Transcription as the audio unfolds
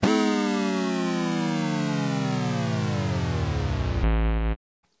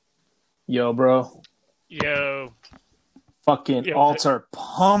Yo, bro. Yo, Fucking yo, alts are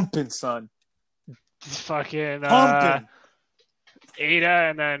pumping, son. fucking Pumping. Ada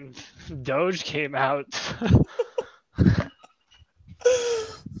and then Doge came out.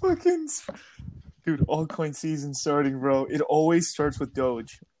 Fucking. Dude, altcoin season starting, bro. It always starts with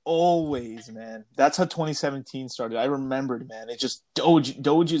Doge. Always, man. That's how 2017 started. I remembered, man. It's just Doge.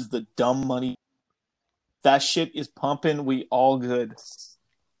 Doge is the dumb money. That shit is pumping. We all good.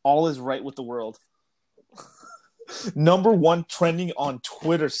 All is right with the world. Number one trending on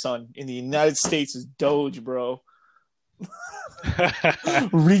Twitter, son, in the United States is Doge, bro.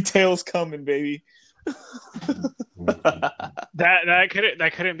 Retail's coming, baby.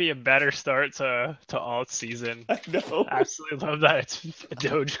 that couldn't be a better start to alt season. I know. Absolutely love that it's a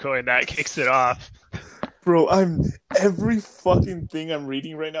Dogecoin that kicks it off. Bro, I'm every fucking thing I'm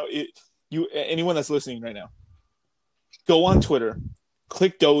reading right now. Anyone that's listening right now, go on Twitter,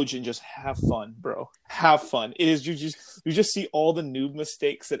 click Doge, and just have fun, bro. Have fun. It is you just see all the noob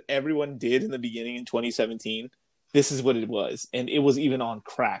mistakes that everyone did in the beginning in 2017. This is what it was, and it was even on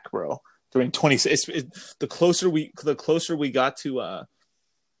crack, bro. During the closer we got to, I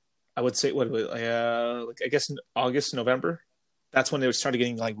would say I guess in August, November. That's when they started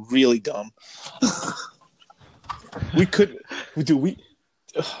getting like really dumb. We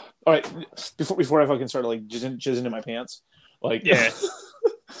all right, before I fucking start like jizzing into my pants, like Yeah.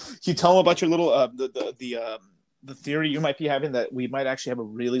 can you tell them about your little the theory you might be having that we might actually have a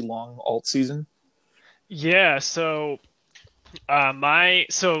really long alt season? Yeah, so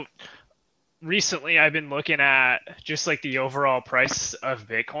recently I've been looking at just like the overall price of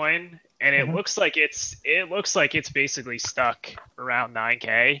Bitcoin, and it Mm-hmm. looks like it's basically stuck around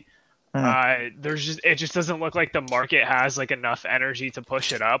 9K. It just doesn't look like the market has like enough energy to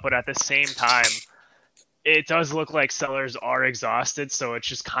push it up, but at the same time, it does look like sellers are exhausted, so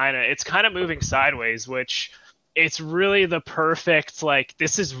it's kind of moving sideways, which it's really the perfect, like,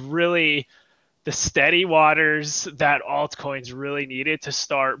 this is really the steady waters that altcoins really needed to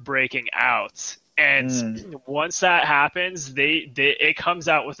start breaking out. And Mm. once that happens, it comes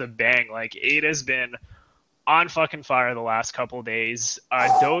out with a bang. Like, Ada's been on fucking fire the last couple of days.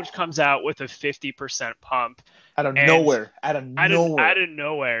 Doge comes out with a 50% pump, Out of and nowhere, out of out of nowhere. out of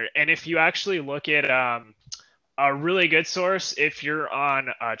nowhere. And if you actually look at a really good source, if you're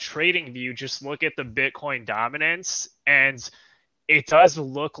on TradingView, just look at the Bitcoin dominance, and it does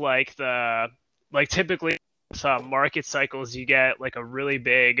look like typically market cycles, you get like a really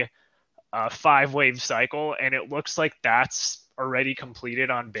big 5 wave cycle, and it looks like that's already completed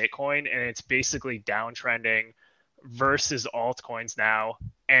on Bitcoin, and it's basically downtrending versus altcoins now.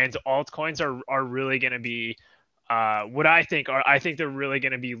 And altcoins are really going to be I think they're really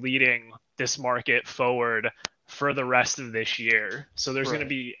going to be leading this market forward for the rest of this year. So there's going to Right.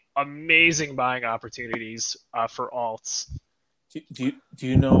 be amazing buying opportunities for alts. Do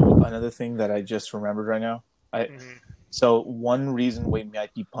you know another thing that I just remembered right now? I Hmm. So one reason we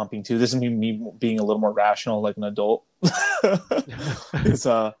might be pumping too. This is me being a little more rational, like an adult. is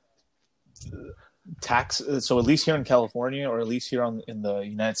tax. So at least here in California, or at least here in the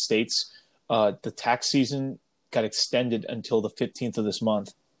United States, the tax season got extended until the 15th of this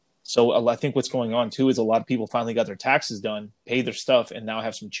month. So I think what's going on too is a lot of people finally got their taxes done, paid their stuff, and now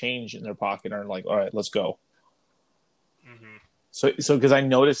have some change in their pocket, and are like, all right, let's go. Hmm. So because I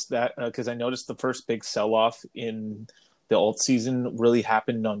noticed that because I noticed the first big sell off in the alt season really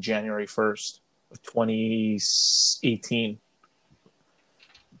happened on January 1st of 2018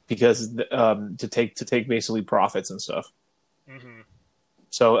 because to take basically profits and stuff. Hmm.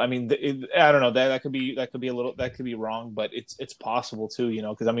 So I mean, I don't know, that could be wrong, but it's possible too,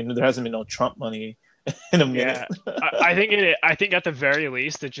 because I mean there hasn't been no Trump money in a minute. Yeah, I think at the very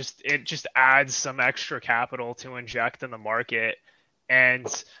least it just adds some extra capital to inject in the market,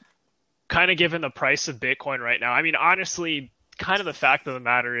 and kind of given the price of Bitcoin right now. I mean, honestly, kind of the fact of the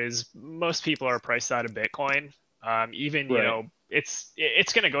matter is most people are priced out of Bitcoin. Even Right. it's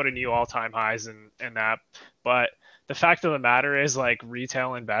going to go to new all-time highs and that, but the fact of the matter is, like,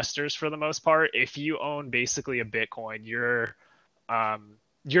 retail investors for the most part, if you own basically a Bitcoin, you're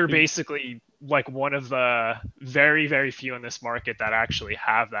basically like one of the very, very few in this market that actually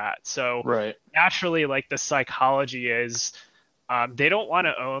have that. So Right. naturally, like, the psychology is, they don't want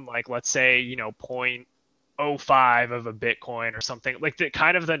to own, like, let's say, 0.05 of a Bitcoin or something. Like, the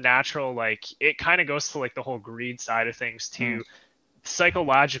kind of the natural, like, it kind of goes to like the whole greed side of things Mm. too.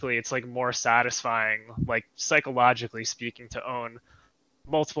 Psychologically, it's like more satisfying, like psychologically speaking, to own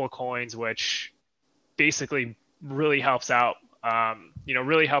multiple coins, which basically really helps out.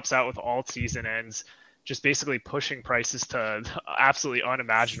 Really helps out with alt season ends. just basically pushing prices to absolutely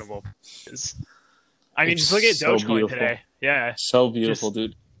unimaginable prices. I mean, just look at It's so Dogecoin beautiful. today. Yeah, So beautiful, just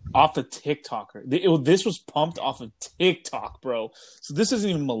dude. Off the TikToker. This was pumped off of TikTok, bro. So this isn't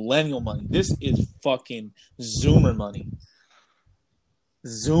even millennial money. This is fucking Zoomer money.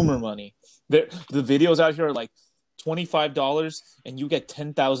 Zoomer money. The videos out here are like $25 and you get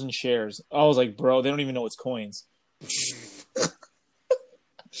 10,000 shares. I was like, bro, they don't even know it's coins.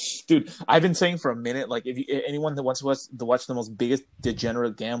 Dude, I've been saying for a minute, like, if anyone that wants to watch the most biggest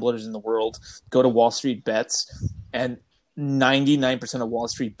degenerate gamblers in the world, go to Wall Street Bets, and 99% of Wall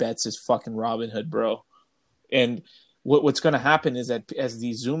Street Bets is fucking Robinhood, bro. And what's going to happen is that as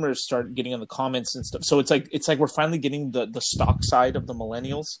these Zoomers start getting in the comments and stuff, so it's like we're finally getting the stock side of the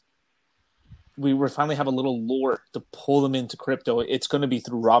millennials. We finally have a little lure to pull them into crypto. It's going to be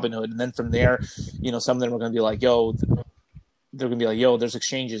through Robinhood, and then from there, some of them are going to be like, yo. They're gonna be like, "Yo, there's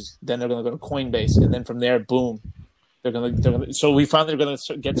exchanges." Then they're gonna go to Coinbase, and then from there, boom, they're gonna. So we finally are gonna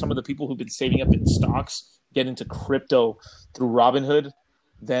get some of the people who've been saving up in stocks get into crypto through Robinhood,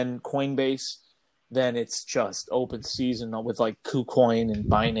 then Coinbase, then it's just open season with like KuCoin and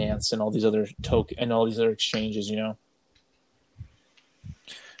Binance and all these other and all these other exchanges.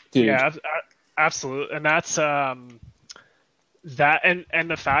 Dude. Yeah, absolutely, and that's that and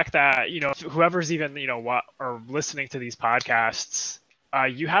the fact that whoever's even what or listening to these podcasts,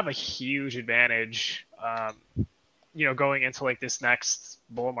 you have a huge advantage going into like this next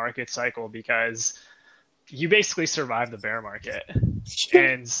bull market cycle, because you basically survive the bear market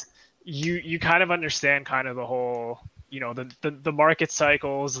and you kind of understand kind of the whole the market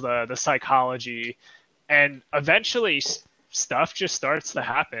cycles, the psychology, and eventually stuff just starts to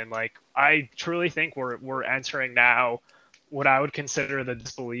happen. Like, I truly think we're entering now what I would consider the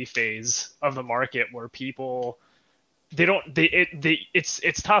disbelief phase of the market, where people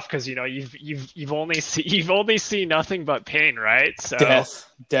it's tough because you've only seen nothing but pain, right? So death.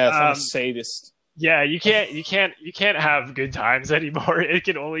 I'm a sadist. Yeah, you can't have good times anymore. It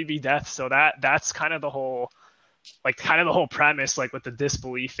can only be death. So that's kind of the whole premise, like with the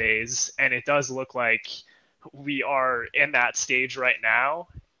disbelief phase, and it does look like we are in that stage right now.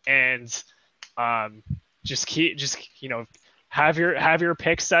 And just have your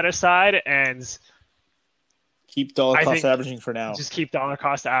picks set aside and keep dollar cost averaging for now. Just keep dollar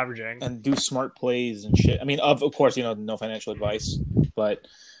cost averaging and do smart plays and shit. I mean, of course, no financial advice, but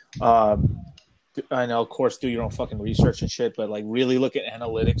I know, of course, do your own fucking research and shit. But like, really look at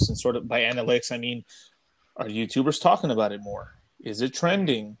analytics, and sort of by analytics, I mean, are YouTubers talking about it more? Is it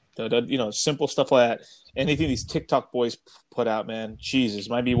trending? Simple stuff like that. Anything these TikTok boys put out, man, Jesus,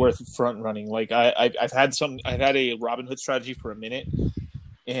 might be worth front running. Like I've had a Robinhood strategy for a minute,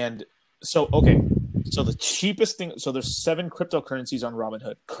 and so the cheapest thing. So there's 7 cryptocurrencies on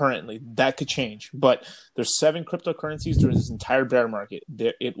Robinhood currently. That could change, but there's 7 cryptocurrencies during this entire bear market.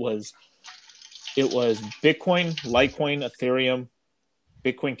 It was Bitcoin, Litecoin, Ethereum,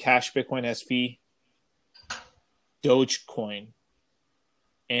 Bitcoin Cash, Bitcoin SV, Dogecoin,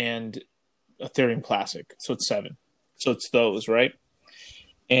 and Ethereum Classic. So it's 7. So it's those, right?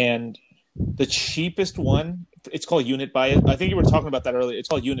 And the cheapest one, it's called unit bias. I think you were talking about that earlier. It's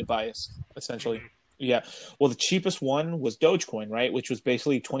called unit bias, essentially. Yeah. Well, the cheapest one was Dogecoin, right? Which was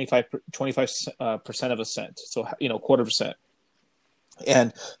basically 25% of a cent. So, quarter of a cent.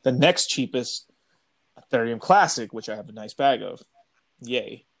 And the next cheapest, Ethereum Classic, which I have a nice bag of.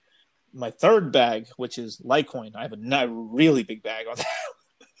 Yay. My third bag, which is Litecoin. I have a really big bag on that.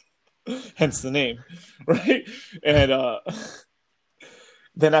 Hence the name, right? And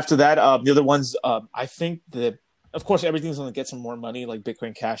then after that, the other ones, I think that, of course, everything's going to get some more money, like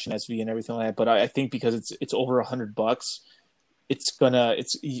Bitcoin Cash and SV and everything like that. But I think because it's over $100, it's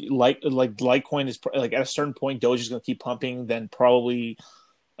like Litecoin is like at a certain point, Doge is going to keep pumping. Then probably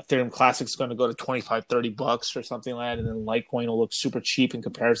Ethereum Classic is going to go to $25-$30 or something like that, and then Litecoin will look super cheap in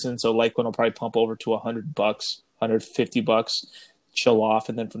comparison. So Litecoin will probably pump over to $100, $150, chill off,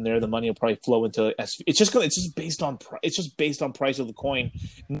 and then from there the money will probably flow into SV. It's just based on price of the coin.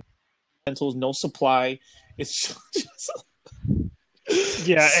 No fundamentals, no supply. It's just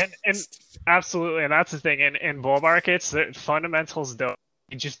yeah, and absolutely, and that's the thing. In bull markets, the fundamentals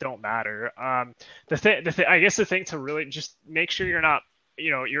just don't matter. The thing, I guess the thing to really just make sure you're not,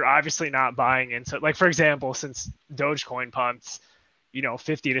 you're obviously not buying into, like, for example, since Dogecoin pumped,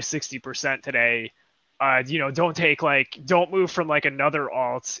 50 to 60% today. Don't move from like another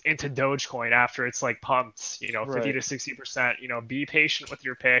alt into Dogecoin after it's like pumped, 50 to 60%. Be patient with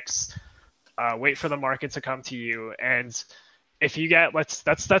your picks. Wait for the market to come to you. And if you get,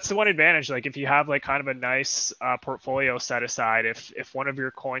 that's the one advantage. Like, if you have like kind of a nice portfolio set aside, if one of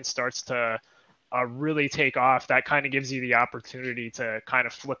your coins starts to really take off, that kind of gives you the opportunity to kind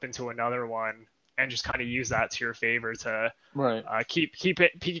of flip into another one and just kind of use that to your favor to Right.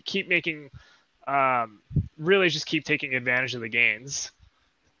 keep making really just keep taking advantage of the gains.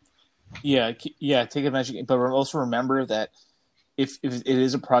 Yeah, yeah. Take advantage, but also remember that if it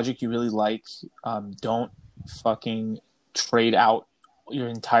is a project you really like, don't fucking trade out your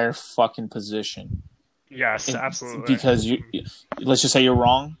entire fucking position. Yes, absolutely. Because let's just say you're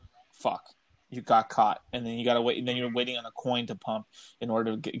wrong, fuck, you got caught, and then you gotta wait, and then you're waiting on a coin to pump in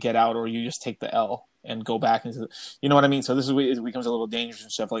order to get out, or you just take the L and go back into you know what I mean. So this is where it becomes a little dangerous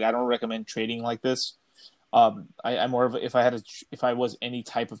and stuff. Like I don't recommend trading like this. I'm more of if I was any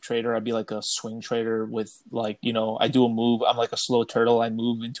type of trader, I'd be like a swing trader with like I do a move. I'm like a slow turtle. I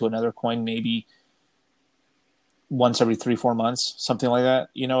move into another coin maybe once every 3-4 months, something like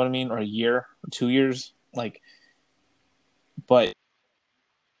that. You know what I mean, or a year or 2 years, like. But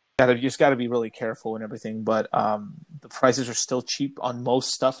you just got to be really careful and everything. But the prices are still cheap on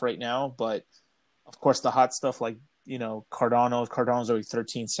most stuff right now. But of course, the hot stuff like Cardano's already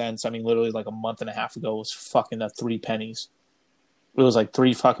 13 cents. I mean, literally like a month and a half ago it was fucking at 3 pennies. It was like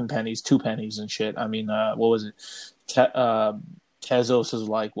 3 fucking pennies, 2 pennies and shit. I mean, what was it? Tezos is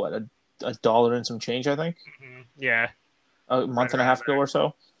like what a dollar and some change, I think. Mm-hmm. Yeah, A month and a half ago or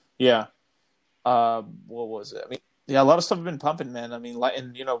so. Yeah. What was it? I mean, yeah, a lot of stuff have been pumping, man. I mean,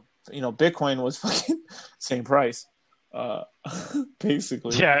 and Bitcoin was fucking same price,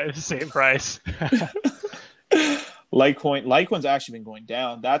 basically. Yeah, same price. Litecoin's actually been going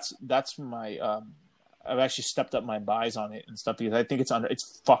down. That's my I've actually stepped up my buys on it and stuff because I think it's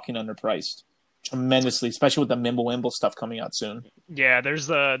fucking underpriced tremendously, especially with the Mimblewimble stuff coming out soon. Yeah, there's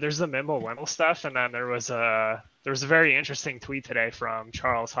the Mimblewimble stuff, and then there was a very interesting tweet today from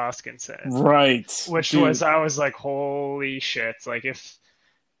Charles Hoskinson, right? Which was I was like, holy shit! Like if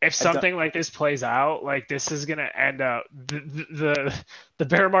something like this plays out, like this is gonna end up the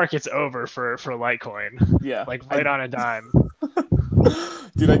bear market's over for Litecoin. Yeah, like right on a dime.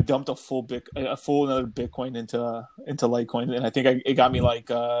 Dude, I dumped a full another Bitcoin into Litecoin, and I think it got me like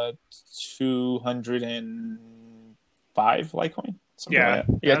 205 Litecoin. Yeah,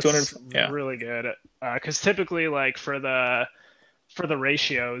 like yeah, 200. Yeah, really good. Because typically, like for the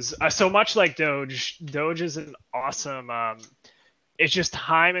ratios, so much like Doge is an awesome. It's just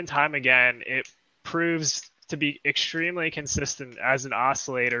time and time again, it proves to be extremely consistent as an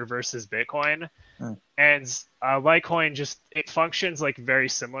oscillator versus Bitcoin. And Litecoin it functions like very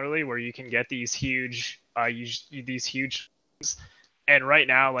similarly, where you can get these huge and right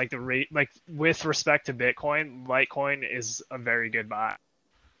now, like the rate, like with respect to Bitcoin, Litecoin is a very good buy.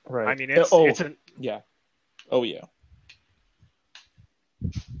 Right. I mean, it's yeah. Oh yeah.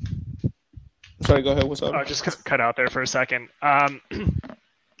 Sorry, go ahead. What's up? Oh, just cut out there for a second.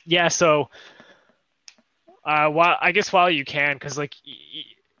 Yeah. So, while you can, because like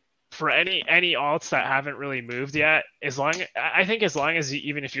for any alts that haven't really moved yet, as long as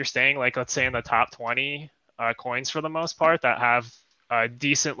even if you're staying like let's say in the top 20 coins for the most part that have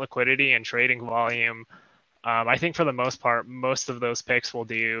decent liquidity and trading volume, I think for the most part most of those picks will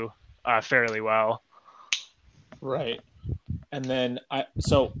do fairly well. Right. And then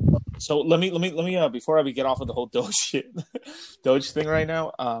so let me before we get off of the whole Doge thing right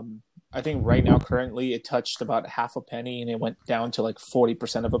now. I think right now currently it touched about half a penny and it went down to like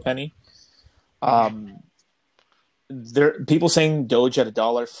 40% of a penny. There people saying Doge at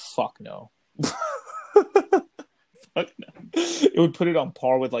 $1. Fuck no. Fuck no. It would put it on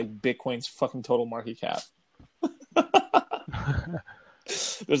par with like Bitcoin's fucking total market cap.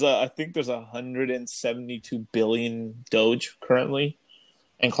 I think there's 172 billion Doge currently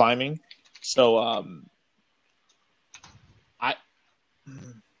and climbing. So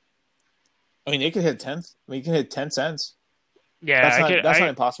I mean it could hit 10. I mean it can hit 10 cents. Yeah, that's not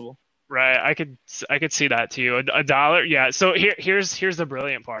impossible. Right, I could see that too. A dollar, yeah. So here's the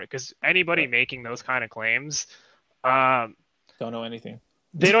brilliant part, because anybody making those kind of claims don't know anything.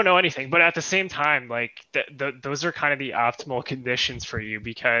 They don't know anything, but at the same time, like those are kind of the optimal conditions for you,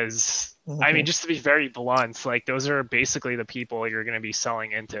 because I mean, just to be very blunt, like those are basically the people you're going to be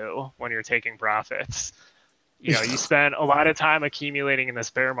selling into when you're taking profits. You know, you spend a lot of time accumulating in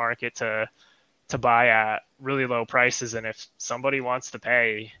this bear market to buy at really low prices, and if somebody wants to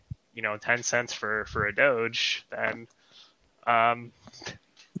pay 10 cents for a Doge, then I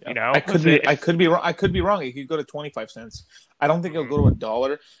could be wrong. It could go to 25 cents. I don't think it'll go to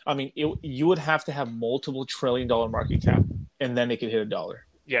 $1. I mean, you would have to have multiple $1 trillion market cap, and then it could hit $1.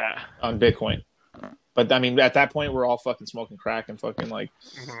 Yeah. On Bitcoin. But I mean, at that point, we're all fucking smoking crack and fucking like.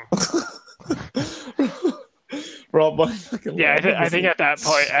 Bro, I'll buy a fucking Yeah, Lambo I think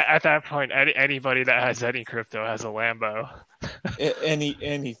instead. at that point, anybody that has any crypto has a Lambo.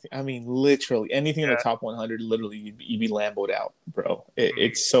 Anything. I mean, literally anything in the Yeah. top 100. Literally, you'd be Lamboed out, bro. Mhm.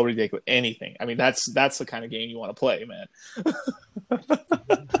 It's so ridiculous. Anything. I mean, that's the kind of game you want to play, man.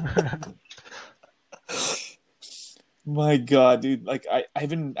 My God, dude. Like I've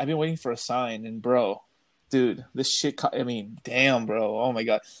been waiting for a sign, and bro, dude, this shit. I mean, damn, bro. Oh my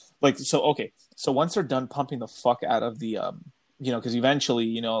God. Like so. Okay. So once they're done pumping the fuck out of the because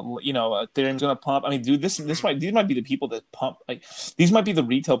eventually, Ethereum's gonna pump. I mean, dude, these might be the people that pump. Like, these might be the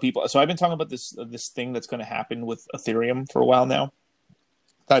retail people. So I've been talking about this thing that's gonna happen with Ethereum for a while now.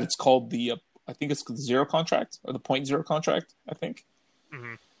 That it's called I think it's the zero contract or the point zero contract. I think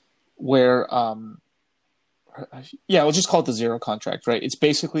Mhm. where yeah, we'll just call it the zero contract, right? It's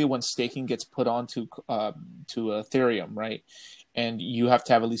basically when staking gets put onto to Ethereum, right? And you have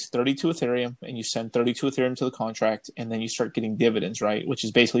to have at least 32 Ethereum, and you send 32 Ethereum to the contract, and then you start getting dividends, right? Which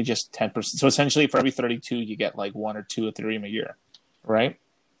is basically just 10%. So essentially, for every 32, you get like 1 or 2 Ethereum a year, right?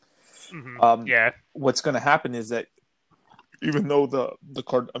 Mhm. Um, Yeah. what's going to happen is that even though the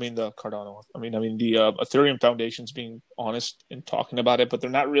Cardano, the Ethereum Foundation's being honest and talking about it, but they're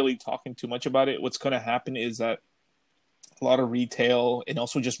not really talking too much about it. What's going to happen is that a lot of retail and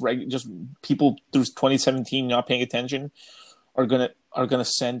also just people through 2017 not paying attention are gonna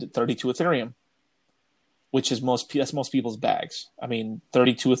send 32 Ethereum, which is most people's bags. I mean,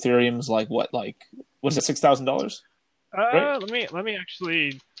 32 Ethereum's like what is it, $6,000, right? Let me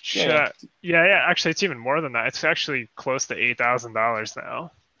actually Yeah, yeah. check. Yeah, yeah. Actually, it's even more than that. It's actually close to $8,000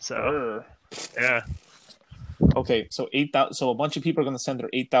 now. So Brr. yeah. Okay, so 8,000. So a bunch of people are gonna send their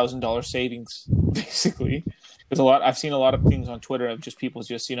 $8,000 savings, basically. There's a lot. I've seen a lot of things on Twitter of just people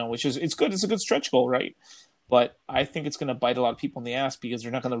just which is it's good. It's a good stretch goal, right? But I think it's going to bite a lot of people in the ass because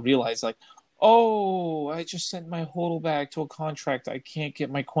they're not going to realize, like, oh, I just sent my hodl back to a contract I can't get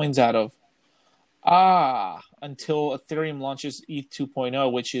my coins out of. Until Ethereum launches ETH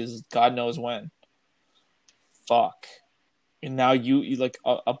 2.0, which is God knows when. Fuck. And now you like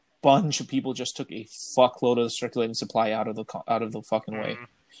a bunch of people just took a fuckload of the circulating supply out of the fucking way. Mm.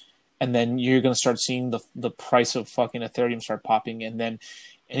 And then you're going to start seeing the price of fucking Ethereum start popping, and then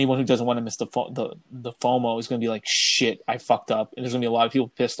anyone who doesn't want to miss the FOMO is going to be like, shit, I fucked up, and there's going to be a lot of people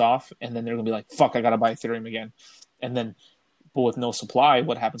pissed off, and then they're going to be like, fuck, I got to buy Ethereum again, and then, but with no supply,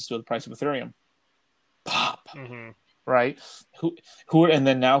 what happens to the price of Ethereum? Pop, Mhm. right? Who are and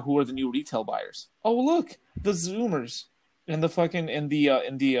then now who are the new retail buyers? Oh, look, the Zoomers and the fucking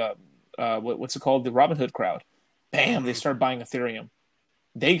what's it called, the Robinhood crowd. Bam, they Mhm. start buying Ethereum.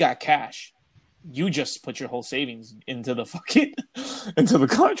 They got cash. You just put your whole savings into the fucking into the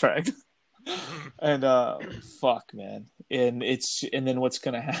contract. Mhm. And fuck, man. And then what's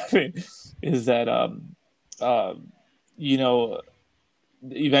gonna happen is that uh you know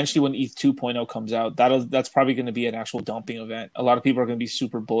eventually when ETH 2.0 comes out, that's probably going to be an actual dumping event. A lot of people are going to be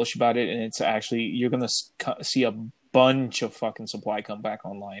super bullish about it, and it's actually you're going to see a bunch of fucking supply come back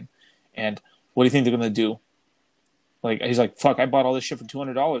online. And what do you think they're going to do? Like he's like, fuck, I bought all this shit for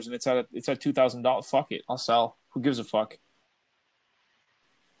 $200 and it's at $2,000. Fuck it, I'll sell. Who gives a fuck?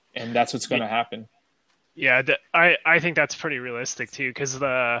 And that's what's going to happen. Yeah, I think that's pretty realistic too, because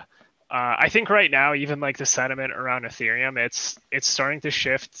I think right now even like the sentiment around Ethereum, it's starting to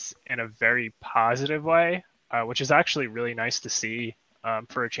shift in a very positive way, which is actually really nice to see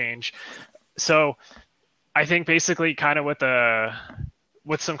for a change. So I think basically kind of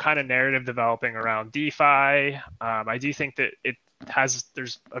with some kind of narrative developing around DeFi, I do think that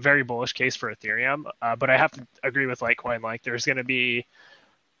there's a very bullish case for Ethereum, but I have to agree with Litecoin. Like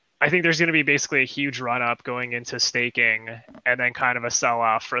I think there's going to be basically a huge run up going into staking, and then kind of a sell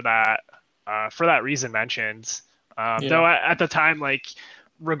off for that reason mentioned. Yeah. Though at the time, like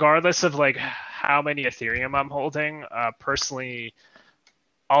regardless of like how many Ethereum I'm holding, personally,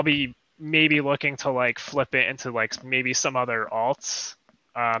 I'll be maybe looking to like flip it into like maybe some other alts.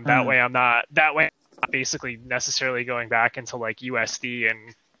 Hmm. That way I'm not basically necessarily going back into like USD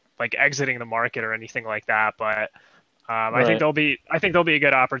and like exiting the market or anything like that, but Right. I think there'll be a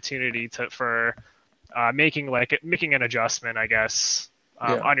good opportunity for making an adjustment, I guess,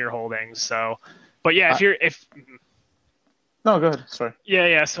 Yeah. on your holdings. So, but yeah, I, if no, go ahead. Sorry. yeah,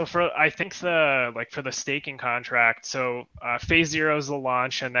 yeah. So for I think for the staking contract, so phase zero is the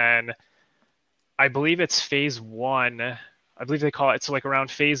launch, and then I believe it's phase one. I believe they call it. It's like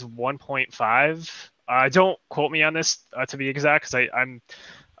around phase 1.5. Don't quote me on this to be exact, because I'm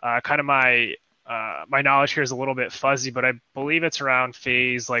kind of my knowledge here is a little bit fuzzy, but I believe it's around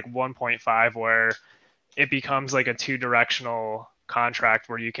phase like 1.5 where it becomes like a two directional contract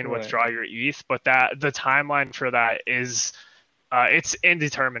where you can Right. withdraw your ETH, but that the timeline for that is it's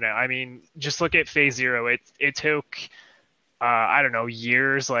indeterminate. I mean, just look at Phase Zero. It took I don't know,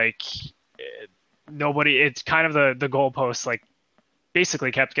 years. Like nobody. It's kind of the goalposts like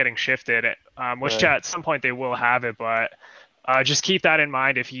basically kept getting shifted. Which Right. at some point they will have it, but just keep that in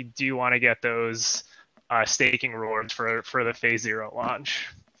mind if you do want to get those staking rewards for the Phase Zero launch.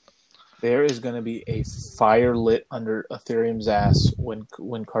 There is going to be a fire lit under Ethereum's ass when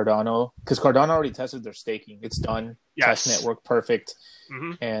Cardano, because Cardano already tested their staking. It's done. Yes. Test network perfect.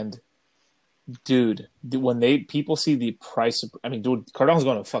 Mm-hmm. And dude, when people see the price of, I mean, dude, Cardano's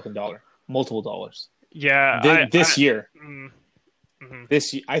going to fucking dollar, multiple dollars. Yeah. This year. Mm-hmm.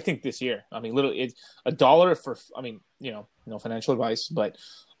 I think this year. I mean, literally, it's a dollar for. I mean, no financial advice, but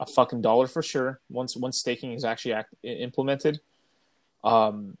a fucking dollar for sure. Once staking is actually implemented,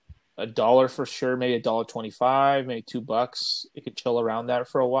 a dollar for sure, maybe $1.25, maybe $2. It could chill around that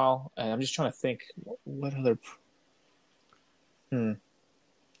for a while. And I'm just trying to think, what other. Dude,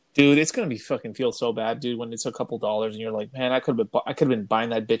 it's gonna be fucking feel so bad, dude, when it's a couple dollars and you're like, man, I could have been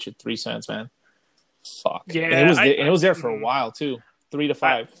buying that bitch at 3 cents, man. Fuck. Yeah, and it was there for a while too, 3 to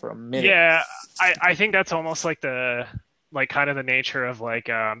 5 for a minute. Yeah, I think that's almost like kind of the nature of like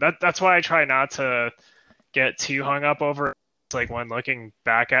that's why I try not to get too hung up over like when looking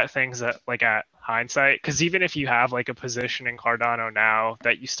back at things that like at hindsight, because even if you have like a position in Cardano now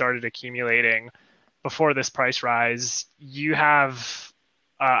that you started accumulating before this price rise, you have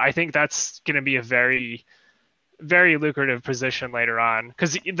I think that's going to be a very very lucrative position later on,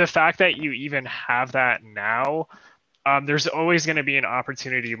 because the fact that you even have that now, there's always going to be an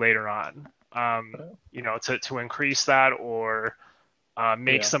opportunity later on, to increase that or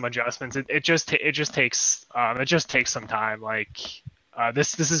make some adjustments. It just takes some time. Like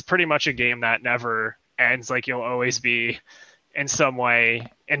this is pretty much a game that never ends. Like you'll always be in some way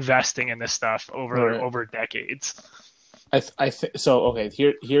investing in this stuff over decades. So. Okay,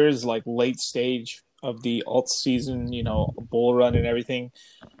 here's like late stage of the alt season, bull run and everything.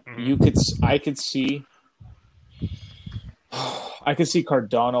 Mm-hmm. I could see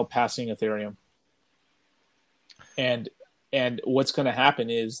Cardano passing Ethereum, and what's going to happen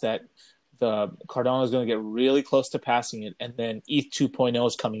is that the Cardano is going to get really close to passing it, and then ETH 2.0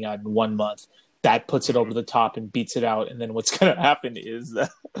 is coming out in 1 month. That puts it over the top and beats it out, and then what's going to happen is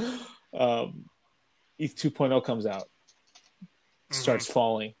that ETH 2.0 comes out, starts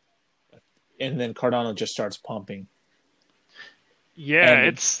falling, and then Cardano just starts pumping. Yeah, and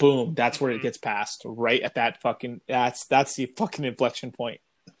it's boom. That's where it gets passed. Right at that fucking. That's the fucking inflection point.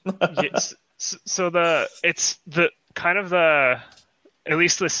 Yes. So it's the kind of the, at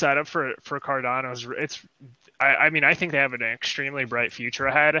least the setup for Cardano's. I mean, I think they have an extremely bright future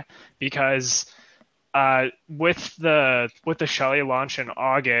ahead, because with the Shelley launch in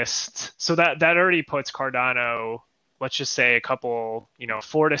August, so that already puts Cardano, let's just say a couple,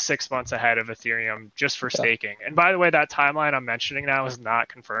 4 to 6 months ahead of Ethereum just for staking. And by the way, that timeline I'm mentioning now is not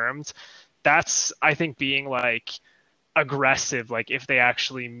confirmed. That's, I think, being like aggressive, like if they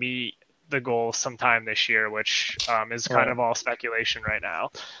actually meet the goal sometime this year, which is kind of all speculation right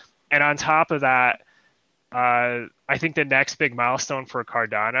now. And on top of that, I think the next big milestone for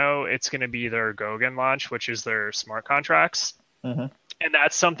Cardano, it's going to be their Goguen launch, which is their smart contracts. Mm-hmm. And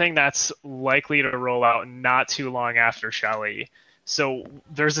that's something that's likely to roll out not too long after Shelley. So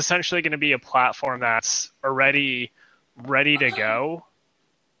there's essentially going to be a platform that's already ready to go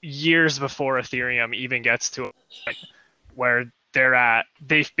years before Ethereum even gets to a point where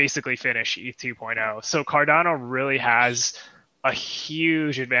they've basically finished ETH 2.0. So Cardano really has a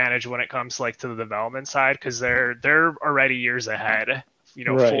huge advantage when it comes to the development side, because they're already years ahead,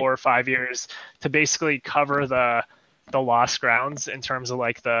 4 or 5 years to basically cover the lost grounds in terms of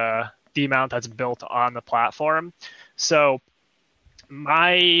the amount that's built on the platform. So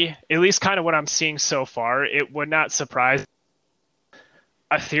at least kind of what I'm seeing so far, it would not surprise.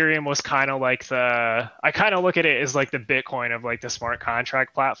 Ethereum was kind of I kind of look at it as the Bitcoin of the smart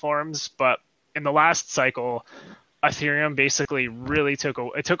contract platforms. But in the last cycle, Ethereum basically really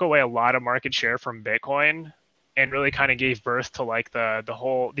took away a lot of market share from Bitcoin, and really kind of gave birth to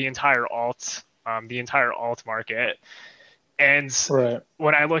the entire alt market. And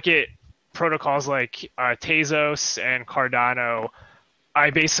when I look at protocols like Tezos and Cardano, I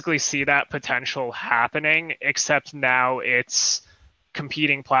basically see that potential happening, except now it's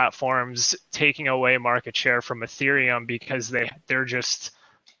competing platforms taking away market share from Ethereum, because they're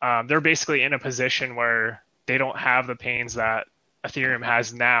basically in a position where they don't have the pains that Ethereum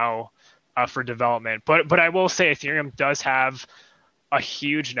has now for development. But I will say Ethereum does have a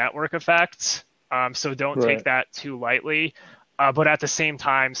huge network effect, so don't take that too lightly. But at the same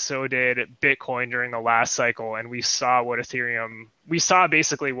time, so did Bitcoin during the last cycle, and we saw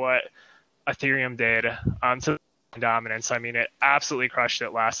basically what Ethereum did to dominance. I mean, it absolutely crushed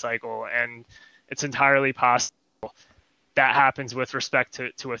it last cycle, and it's entirely possible that happens with respect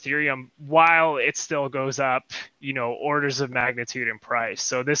to Ethereum, while it still goes up, orders of magnitude in price.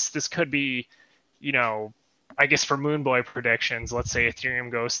 So this could be, I guess for Moonboy predictions, let's say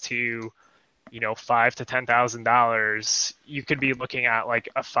Ethereum goes to $5,000 to $10,000, you could be looking at like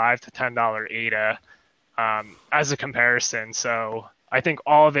a $5 to $10 ADA as a comparison. So I think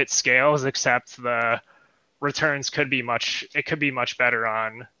all of it scales, except the returns could be much better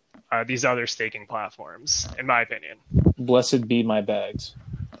on these other staking platforms, in my opinion. Blessed be my bags.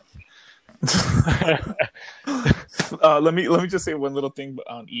 Let me just say one little thing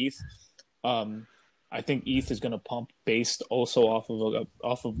on ETH. I think ETH is going to pump based also off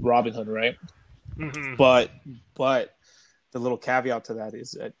of Robinhood, right? Mm-hmm. But the little caveat to that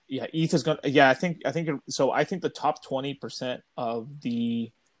is that ETH is going to I think the top 20% of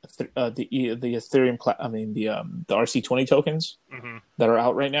the Ethereum the RC20 tokens mm-hmm. that are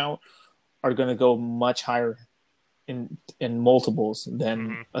out right now are going to go much higher in multiples than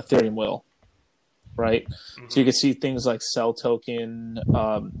mm-hmm. Ethereum will, right? Mm-hmm. So you can see things like Cell Token,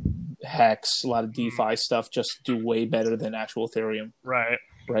 Hex, a lot of DeFi mm-hmm. stuff just do way better than actual Ethereum, right?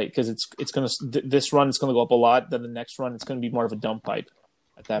 Because it's going to this run it's going to go up a lot. Then the next run it's going to be more of a dump pipe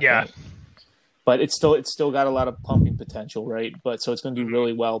at that point. But it's still got a lot of pumping potential, right? But so it's going to do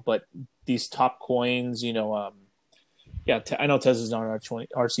really well. But these top coins, I know Tesla's not an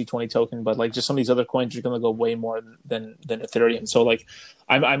RC20 token, but like just some of these other coins are going to go way more than Ethereum. So like,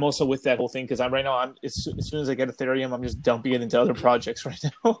 I'm also with that whole thing because I'm as soon as I get Ethereum, I'm just dumping it into other projects right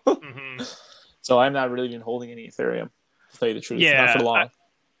now. mm-hmm. So I'm not really even holding any Ethereum, to tell you the truth. Not for long.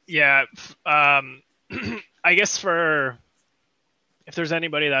 I guess if there's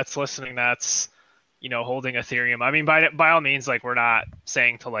anybody that's listening that's holding Ethereum, I mean by all means, like we're not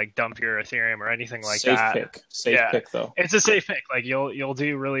saying to like dump your Ethereum or anything like that. Safe pick though. It's a safe pick. Like you'll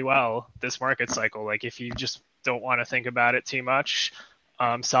do really well this market cycle. Like if you just don't want to think about it too much,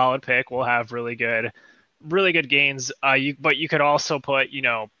 solid pick. We'll have really good gains. But you could also put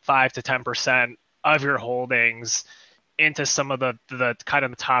 5 to 10% of your holdings into some of the kind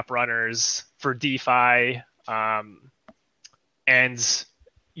of the top runners for DeFi, and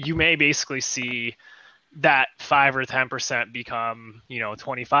you may basically see that 5 or 10% become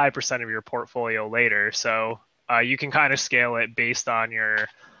 25% of your portfolio later. So you can kind of scale it based on your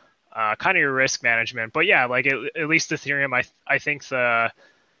kind of your risk management. But yeah, like at least Ethereum, I think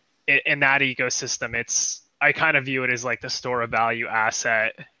in that ecosystem, I kind of view it as like the store of value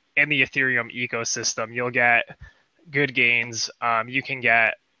asset in the Ethereum ecosystem. You'll get good gains. You can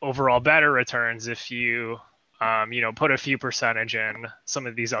get overall better returns if you put a few percentage in some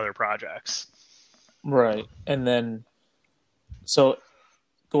of these other projects. Right. And then, so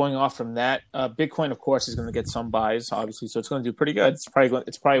going off from that, Bitcoin, of course, is going to get some buys, obviously. So it's going to do pretty good. It's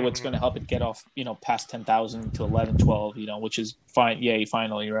probably what's going to help it get off, past 10,000 to 11, 12, which is fine. Yay,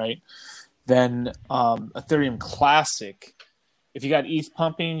 finally, right? Then Ethereum Classic. If you got ETH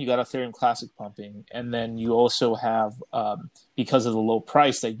pumping, you got Ethereum Classic pumping. And then you also have, because of the low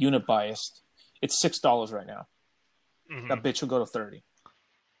price, that unit biased, it's $6 right now. Mm-hmm. That bitch will go to 30.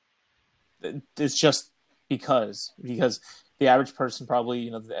 It's just because the average person probably,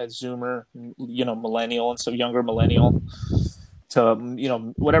 a Zoomer, millennial and so younger millennial to,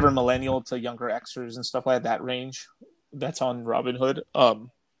 whatever millennial to younger Xers and stuff like that range that's on Robinhood.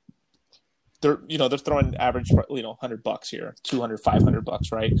 They're throwing average, $100 here, $200,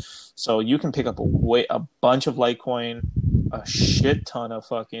 $500, right? So you can pick up a bunch of Litecoin, a shit ton of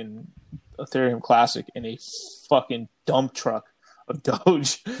fucking Ethereum Classic in a fucking dump truck of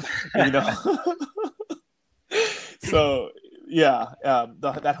Doge, So yeah,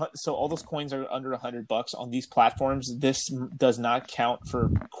 so all those coins are under $100 on these platforms. This does not count for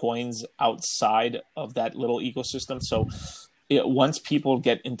coins outside of that little ecosystem. So once people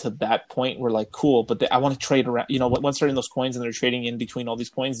get into that point, we're like, cool, but I want to trade around. Once they're in those coins and they're trading in between all these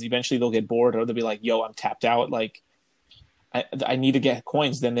coins, eventually they'll get bored or they'll be like, yo, I'm tapped out. Like, I need to get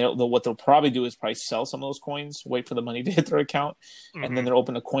coins. Then what they'll probably do is probably sell some of those coins, wait for the money to hit their account, and then they'll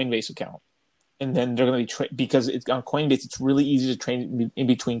open a Coinbase account. And then they're going to be because it's on Coinbase. It's really easy to trade in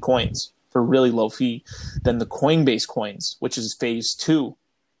between coins for a really low fee. Then the Coinbase coins, which is phase 2.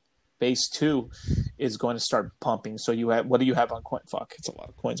 Phase 2 is going to start pumping. So what do you have on Coin? Fuck, it's a lot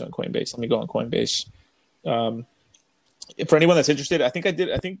of coins on Coinbase. Let me go on Coinbase. For anyone that's interested, I think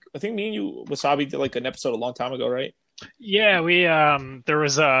me and you, Wasabi, did like an episode a long time ago, right? Yeah, we there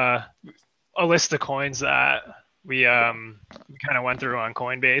was a list of coins that we kind of went through on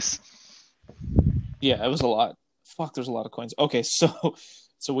Coinbase. Yeah, it was a lot. Fuck, there's a lot of coins. Okay, so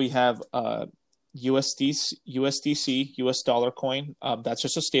we have USDC, US dollar coin. That's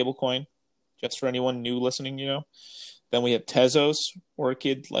just a stable coin, just for anyone new listening, you know. Then we have Tezos,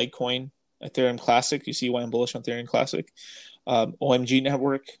 Orchid, Litecoin, Ethereum Classic. You see why I'm bullish on Ethereum Classic. OMG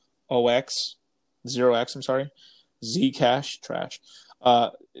Network, OX, 0x, I'm sorry. Zcash, trash.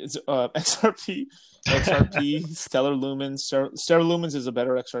 XRP, Stellar Lumens. Stellar Lumens is a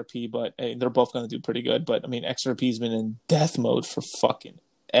better XRP, but hey, they're both going to do pretty good. But I mean, XRP's been in death mode for fucking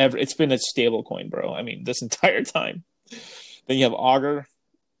ever. It's been a stable coin, bro. I mean, this entire time. Then you have Augur,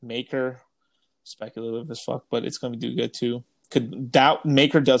 Maker, speculative as fuck, but it's going to do good too. Could that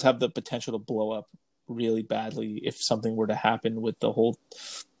Maker does have the potential to blow up really badly if something were to happen with the whole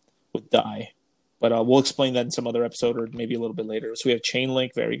with DAI. But we'll explain that in some other episode or maybe a little bit later. So we have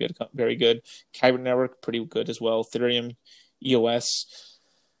Chainlink, very good, very good. Kyber Network, pretty good as well. Ethereum, EOS.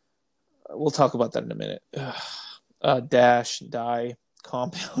 We'll talk about that in a minute. Dash, DAI,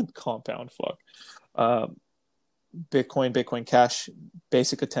 Compound, fuck. Bitcoin Cash,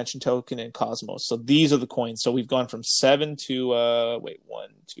 Basic Attention Token, and Cosmos. So these are the coins. So we've gone from 7 to 1,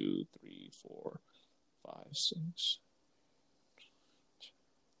 2, 3, 4, 5, 6.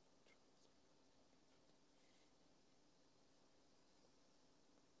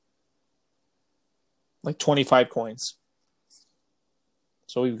 Like 25 coins.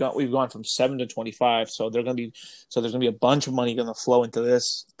 So we've gone from 7 to 25. So there's gonna be a bunch of money gonna flow into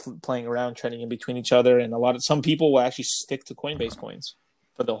this, playing around, trading in between each other, and some people will actually stick to Coinbase coins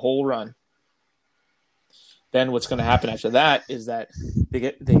for the whole run. Then what's going to happen after that is that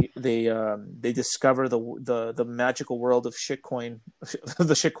they discover the magical world of shitcoin,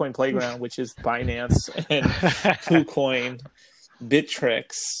 the shitcoin playground, which is Binance and KuCoin,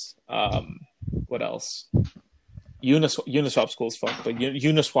 Bittrex. What else? Uniswap's cool as fuck, but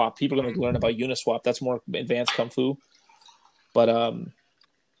Uniswap, people are going to learn about Uniswap. That's more advanced kung fu. But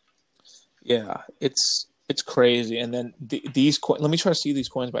yeah, it's crazy. And then these coins. Let me try to see these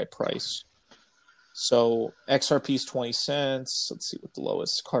coins by price. So XRP is 20 cents. Let's see what the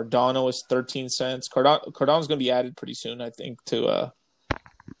lowest. Cardano is 13 cents. Cardano's going to be added pretty soon, I think. So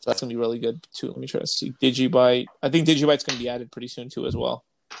that's going to be really good too. Let me try to see Digibyte. I think Digibyte's going to be added pretty soon too as well.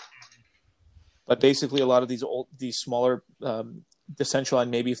 But basically, a lot of these smaller Decentraland,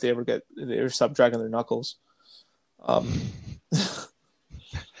 maybe if they ever stop dragging their knuckles.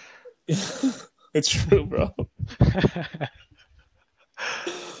 It's true, bro.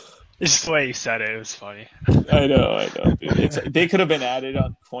 Just the way you said it was funny. I know. Dude. They could have been added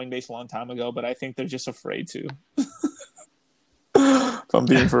on Coinbase a long time ago, but I think they're just afraid to. If I'm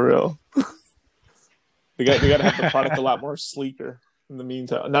being for real, they got to have the product a lot more sleeker. In the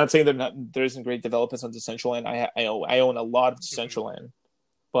meantime, I'm not saying there isn't great developments on Decentraland. I own a lot of Decentraland,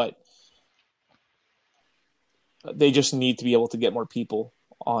 but they just need to be able to get more people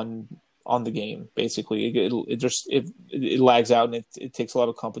on the game. Basically, it lags out, and it takes a lot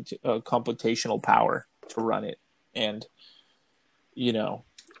of computational power to run it, and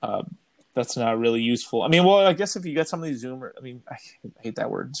that's not really useful. I mean, well, I guess if you got some of these Zoomer, I mean, I hate that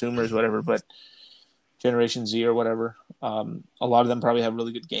word, Zoomers, whatever, but Generation Z or whatever, a lot of them probably have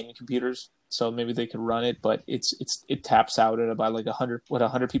really good gaming computers, so maybe they could run it, but it taps out at about like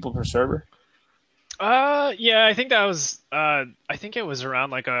 100 people per server. Yeah, I think that was I think it was around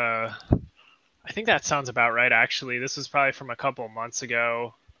like I think that sounds about right, actually. This was probably from a couple months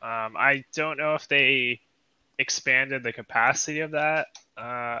ago. I don't know if they expanded the capacity of that,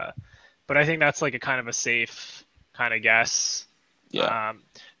 but I think that's like a kind of a safe kind of guess. Yeah.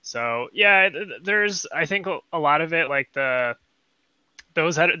 So yeah, there's I think a lot of it like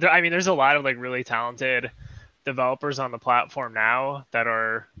there's a lot of like really talented developers on the platform now that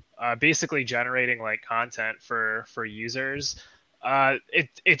are basically generating like content for users.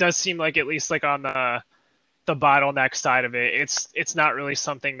 It does seem like, at least like on the bottleneck side of it, it's not really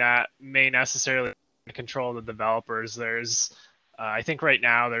something that may necessarily control the developers. There's I think right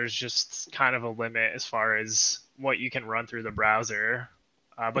now there's just kind of a limit as far as what you can run through the browser.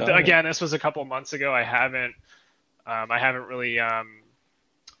 But again, this was a couple months ago. I haven't really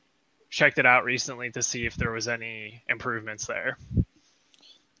checked it out recently to see if there was any improvements there.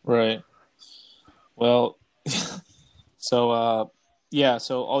 Right. Well, so yeah,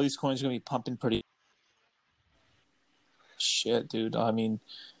 so all these coins are gonna be pumping pretty shit, dude. I mean,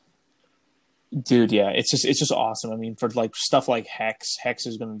 dude, yeah, it's just awesome. I mean, for like stuff like Hex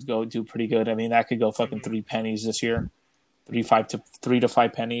is gonna go do pretty good. I mean, that could go fucking 3 pennies this year. 3 to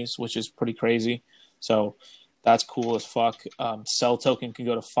 5 pennies, which is pretty crazy. So that's cool as fuck. Cell token can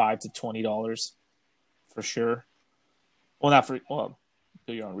go to $5 to $20 for sure. Well, not for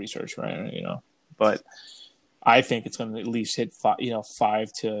do your own research, right? But I think it's going to at least hit $5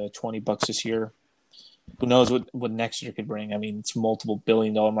 to $20 this year. Who knows what next year could bring? I mean, it's multiple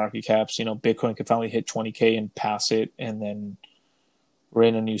 $billion market caps. Bitcoin could finally hit 20K and pass it, and then we're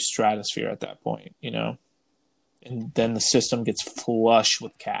in a new stratosphere at that point. And then the system gets flush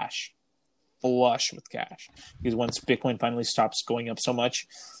with cash. Because once Bitcoin finally stops going up so much,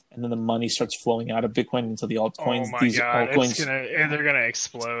 and then the money starts flowing out of Bitcoin into the altcoins. Oh my these god, altcoins, they're gonna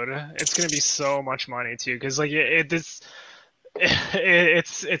explode. It's gonna be so much money too, because like it's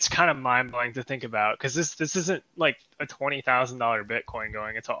kind of mind blowing to think about, because this isn't like a $20,000 Bitcoin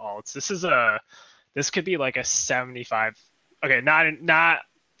going into alts. This could be like a 75. Okay, not. I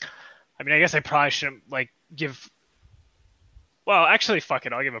mean, I guess I probably shouldn't like give. Well, actually, fuck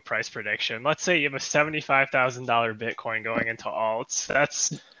it. I'll give a price prediction. Let's say you have a $75,000 Bitcoin going into alts.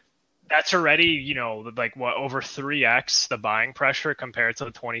 That's already, like what, over 3x the buying pressure compared to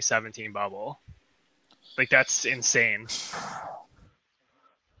the 2017 bubble. Like, that's insane.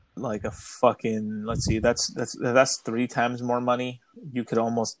 Like a fucking, let's see, that's 3 times more money. You could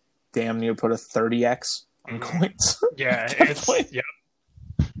almost damn near put a 30x on coins. Yeah, it's yeah.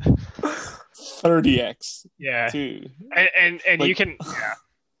 30x. Yeah. Dude. And like, you can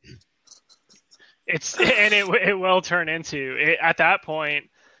it will turn into it, at that point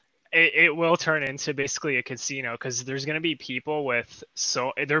it will turn into basically a casino, because there's going to be people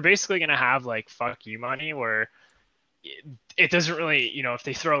they're basically going to have like fuck you money, where it doesn't really, if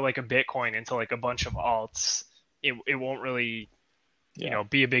they throw like a Bitcoin into like a bunch of alts, it won't really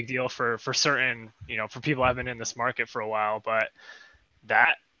be a big deal for certain, for people who have been in this market for a while. But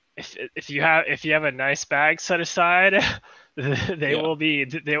that if you have a nice bag set aside, they will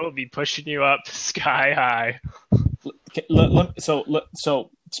be pushing you up sky high.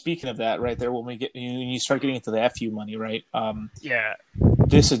 So speaking of that, right there, when you start getting into the FU money, right?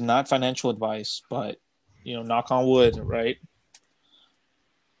 This is not financial advice, but knock on wood, right?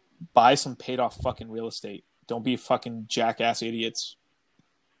 Buy some paid off fucking real estate. Don't be fucking jackass idiots.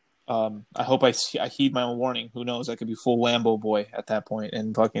 I hope I heed my own warning. Who knows? I could be full Lambo boy at that point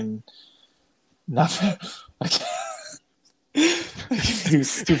and fucking not. I can do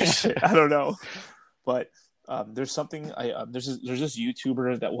stupid shit. I don't know, but there's something. There's this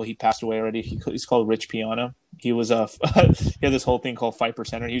YouTuber that he passed away already. He's called Rich Piana. He was he had this whole thing called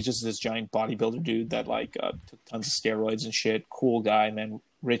 5%er. He was just this giant bodybuilder dude that like took tons of steroids and shit. Cool guy, man.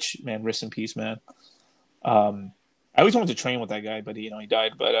 Rich, man. Rest in peace, man. I always wanted to train with that guy, but he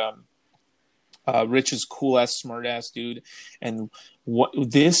died. But Rich is cool ass, smart ass dude, and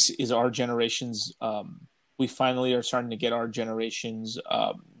this is our generation's. We finally are starting to get our generation's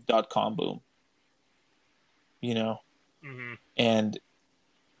 .com boom. Mm-hmm. And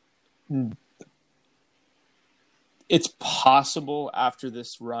it's possible after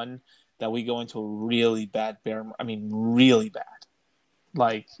this run that we go into a really bad really bad.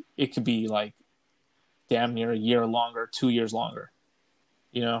 Like it could be like damn near a year longer, 2 years longer,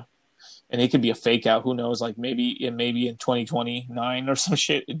 and it could be a fake out. Who knows? Like maybe in 2029 or some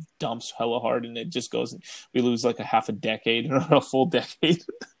shit, it dumps hella hard and it just goes. We lose like a half a decade or a full decade.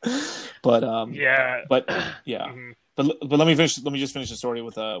 But yeah. Mm-hmm. But let me just finish the story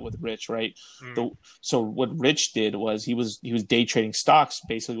with Rich, right? Mm-hmm. So what Rich did was he was day trading stocks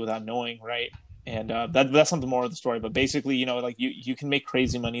basically without knowing, right? And that's something more of the story. But basically, like you can make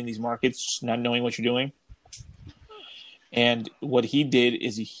crazy money in these markets not knowing what you're doing. And what he did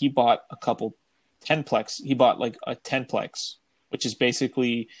is he bought a couple 10plex. He bought like a 10plex, which is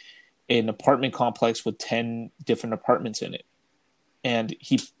basically an apartment complex with 10 different apartments in it. And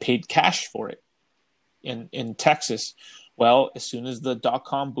he paid cash for it in Texas. Well, as soon as the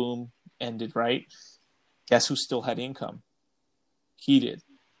 .com boom ended, right? Guess who still had income? He did.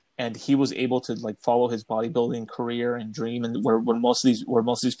 And he was able to like follow his bodybuilding career and dream, and where most of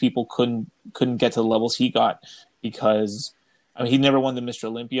these people couldn't get to the levels he got, because he never won the Mr.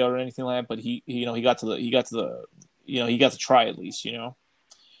 Olympia or anything like that, but he got to try at least,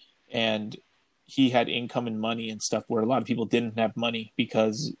 and he had income and money and stuff where a lot of people didn't have money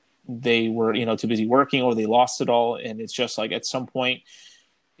because they were too busy working or they lost it all. And it's just like at some point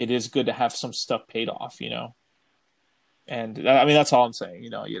it is good to have some stuff paid off, And that's all I'm saying.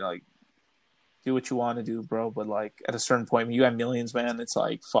 Like do what you want to do, bro. But like at a certain point, when you have millions, man, it's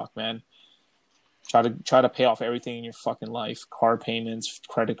like fuck, man. Try to pay off everything in your fucking life: car payments,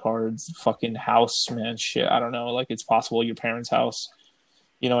 credit cards, fucking house, man. Shit, I don't know. Like it's possible your parents' house.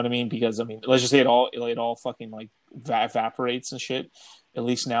 You know what I mean? Because let's just say it all fucking like evaporates and shit. At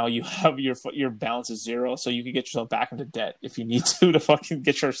least now you have your balance is zero, so you can get yourself back into debt if you need to fucking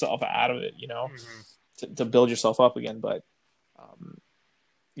get yourself out of it. Mm-hmm. To build yourself up again. But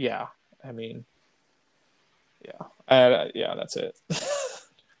yeah, I mean, yeah, that's it.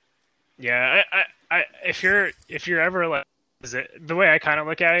 Yeah, if you're ever like, the way I kind of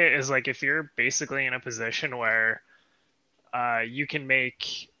look at it is like if you're basically in a position where you can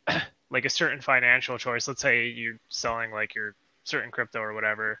make like a certain financial choice. Let's say you're selling like your certain crypto or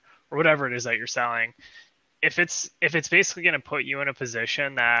whatever it is that you're selling. If it's basically going to put you in a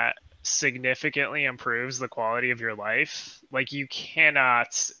position that significantly improves the quality of your life, like you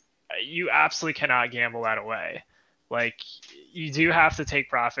absolutely cannot gamble that away. Like you do have to take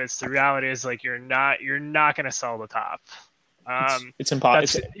profits. The reality is like you're not going to sell the top. It's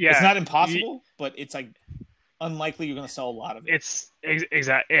it's Yeah, not impossible, but it's like unlikely you're going to sell a lot of it.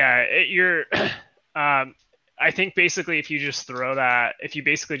 exact yeah you're um I think basically if you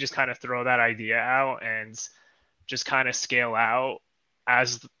basically just kind of throw that idea out and just kind of scale out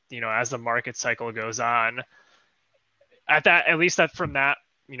as as the market cycle goes on, at least that from that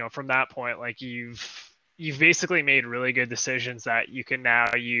point, like you've basically made really good decisions that you can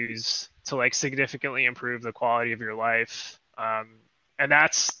now use to like significantly improve the quality of your life. And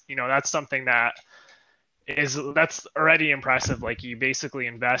that's something that's already impressive. Like you basically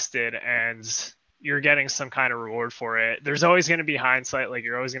invested and you're getting some kind of reward for it. There's always going to be hindsight. Like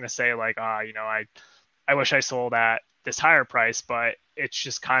you're always going to say like, I wish I sold at this higher price, but it's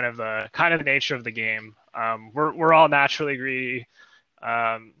just kind of the nature of the game. We're all naturally greedy.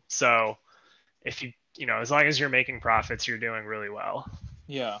 So if as long as you're making profits, you're doing really well.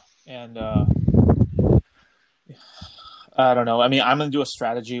 Yeah, and I don't know. I mean, I'm gonna do a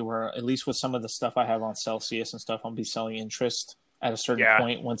strategy where, at least with some of the stuff I have on Celsius and stuff, I'll be selling interest at a certain Yeah.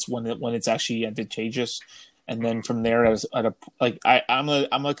 point when it's actually advantageous, and then from there, I'm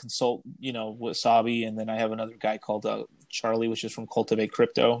a consult, with Sabi, and then I have another guy called Charlie, which is from Cultivate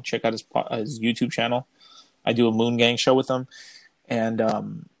Crypto. Check out his YouTube channel. I do a Moon Gang show with him, and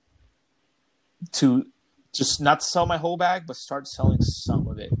to just not sell my whole bag, but start selling some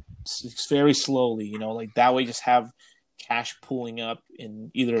of it very slowly. Like that way, just have cash pooling up in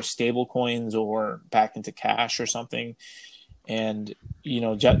either stable coins or back into cash or something. And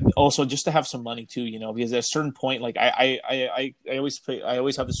also just to have some money too, because at a certain point, like I always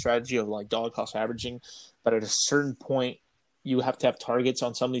have the strategy of like dollar cost averaging, but at a certain point you have to have targets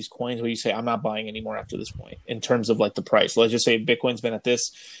on some of these coins where you say, I'm not buying anymore after this point in terms of like the price. Let's just say Bitcoin's been at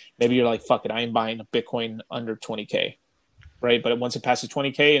this, maybe you're like, fuck it, I ain't buying a Bitcoin under 20K, right? But once it passes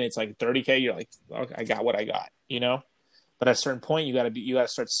 20K and it's like 30K, you're like, okay, I got what I got, But at a certain point, you got to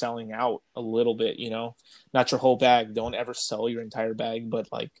start selling out a little bit, not your whole bag. Don't ever sell your entire bag,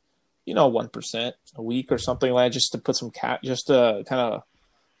 but like, 1% a week or something like that, just to put some just to kind of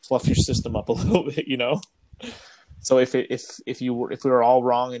fluff your system up a little bit. So if we were all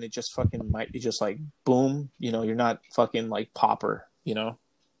wrong and it just fucking might be just like boom, you're not fucking like Popper,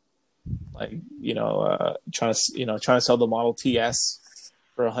 like trying to sell the Model TS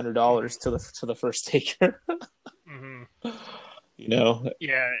for $100 to the first taker. Mm-hmm.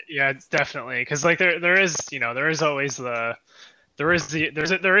 Yeah, definitely. Because like there is always the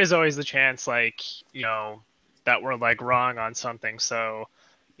chance like that we're like wrong on something. So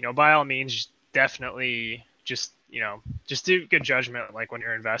by all means, definitely just do good judgment like when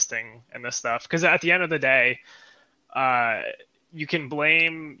you're investing in this stuff. Because at the end of the day, you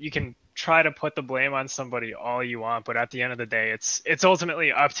can try to put the blame on somebody all you want, but at the end of the day, it's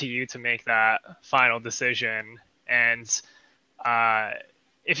ultimately up to you to make that final decision. And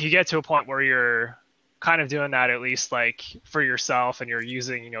if you get to a point where you're kind of doing that, at least like for yourself, and you're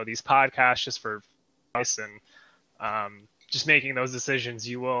using these podcasts just for us and just making those decisions,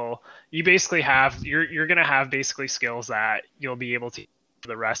 you're gonna have basically skills that you'll be able to for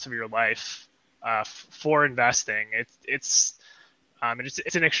the rest of your life for investing. It's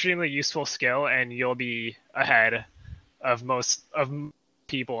an extremely useful skill, and you'll be ahead of most of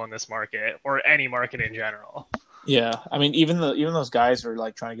people in this market or any market in general. Yeah, I mean, even those guys are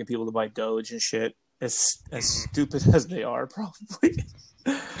like trying to get people to buy Doge and shit. As stupid as they are, probably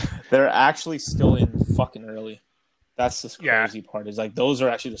they're actually still in fucking early. That's the crazy part. Is like those are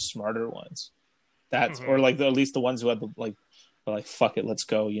actually the smarter ones. Or like at least the ones who had like fuck it, let's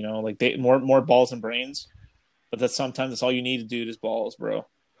go. Like they more balls and brains. But sometimes all you need to do is balls, bro.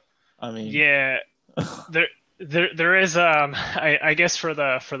 I mean, yeah, there is I guess for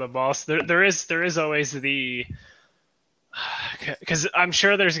the balls there is always because I'm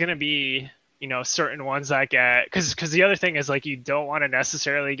sure there's gonna be certain ones that get because the other thing is like you don't want to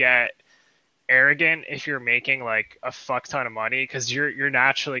necessarily get arrogant if you're making like a fuck ton of money, because you're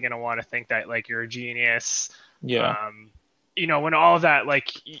naturally gonna want to think that like you're a genius. Yeah. When all of that,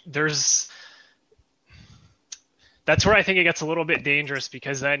 like there's that's where I think it gets a little bit dangerous,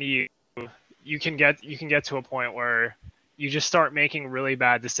 because then you can get to a point where you just start making really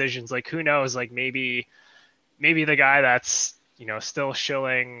bad decisions. Like, who knows? Like, maybe the guy that's, still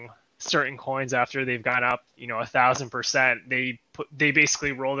shilling certain coins after they've gone up, 1,000%. They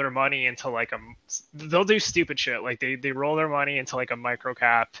basically roll their money into like they'll do stupid shit. Like they roll their money into like a micro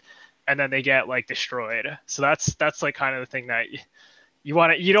cap, and then they get like destroyed. So that's like kind of the thing that you don't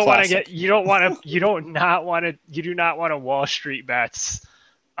want to Classic. get, you do not want to Wall Street bets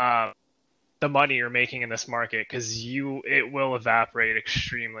the money you're making in this market, because it will evaporate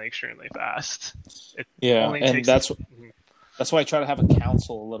extremely, extremely fast. It Yeah, only and takes. that's why I try to have a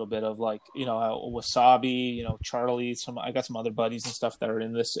council a little bit of like, Wasabi, Charlie, I got some other buddies and stuff that are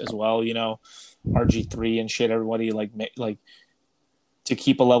in this as well, RG3 and shit. Everybody like to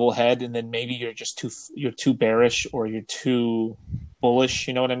keep a level head, and then maybe you're too bearish or you're too bullish.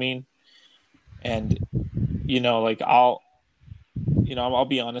 You know what I mean? And like I'll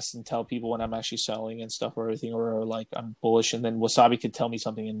be honest and tell people when I'm actually selling and stuff or everything, or like I'm bullish, and then Wasabi could tell me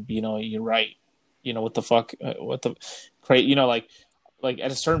something and you're right. What the fuck? What the crate? Like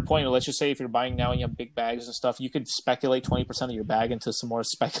at a certain point, let's just say if you're buying now and you have big bags and stuff, you could speculate 20% of your bag into some more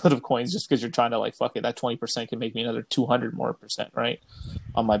speculative coins just because you're trying to like, fuck it, that 20% can make me another 200 more percent, right?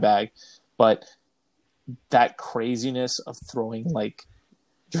 On my bag. But that craziness of throwing like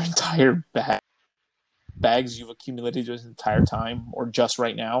your entire bags you've accumulated this entire time or just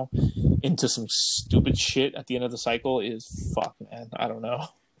right now into some stupid shit at the end of the cycle is fuck, man. I don't know.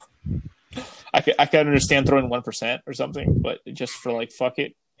 I can understand throwing 1% or something, but just for like fuck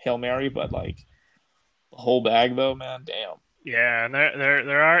it, Hail Mary. But like the whole bag though, man, damn. Yeah, and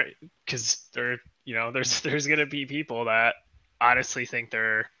there are, because there's gonna be people that honestly think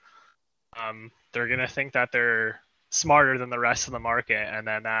they're gonna think that they're smarter than the rest of the market, and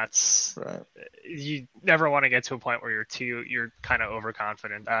then that's Right. you never want to get to a point where you're kind of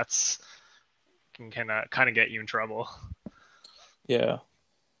overconfident. That's can kind of get you in trouble. Yeah.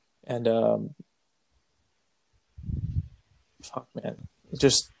 And fuck, man,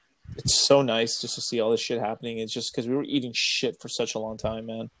 it's so nice just to see all this shit happening. It's just because we were eating shit for such a long time,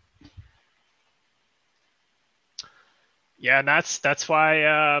 man. Yeah, and that's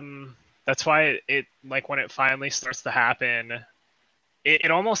why it, like, when it finally starts to happen,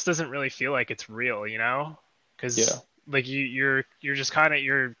 it almost doesn't really feel like it's real, Yeah. because like you're just kind of,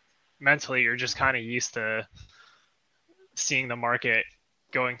 you're mentally, you're just kind of used to seeing the market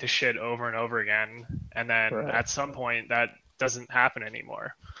going to shit over and over again, and then Right. at some point that doesn't happen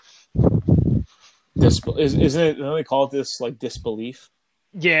anymore. Isn't it? Don't they call it this like disbelief?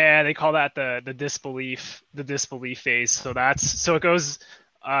 Yeah, they call that the disbelief phase. So it goes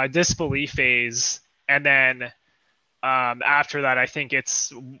disbelief phase, and then after that, I think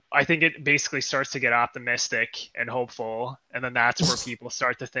it basically starts to get optimistic and hopeful, and then that's where people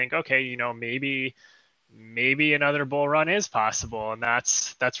start to think, okay, maybe another bull run is possible, and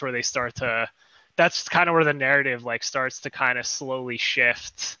that's where they start to. That's kind of where the narrative like starts to kind of slowly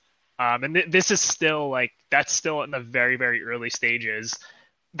shift. And this is still like, that's still in the very, very early stages.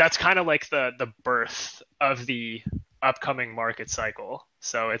 That's kind of like the birth of the upcoming market cycle.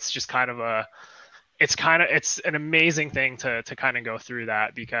 So it's just kind of it's an amazing thing to kind of go through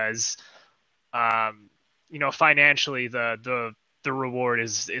that, because financially the reward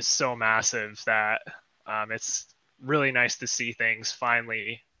is so massive that it's really nice to see things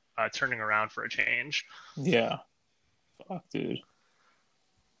finally turning around for a change. Yeah. Fuck, dude.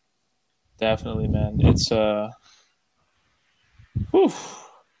 Definitely, man. It's whew.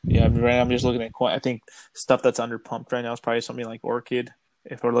 Yeah, I mean, right now I'm just looking at coin. I think stuff that's under pumped right now is probably something like Orchid.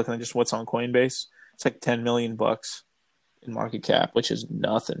 If we're looking at just what's on Coinbase, it's like $10 million in market cap, which is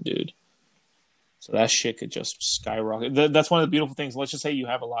nothing, dude. So that shit could just skyrocket. That's one of the beautiful things. Let's just say you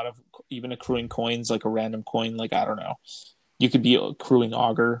have a lot of even accruing coins, like a random coin, like I don't know. You could be accruing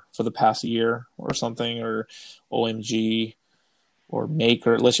Augur for the past year or something, or OMG or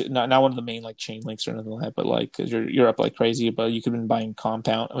Maker. Not one of the main like chain links or anything like that, but like because you're up like crazy. But you could have been buying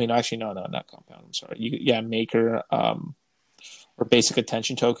Compound. I mean, actually, no, not Compound. I'm sorry. Maker. Or basic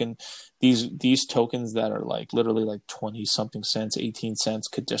attention token. These tokens that are like literally like 20 something cents, 18 cents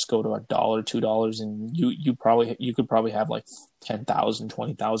could just go to $1, $2, and you could probably have like 10,000,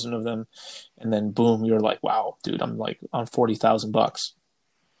 20,000 of them, and then boom, you're like, wow, dude, I'm like on $40,000.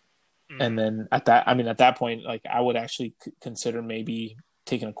 And Mm-hmm. then at that point, like I would actually consider maybe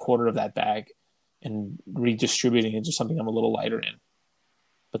taking a quarter of that bag and redistributing it into something I'm a little lighter in.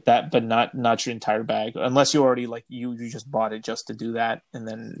 But not your entire bag, unless you already like you just bought it just to do that, and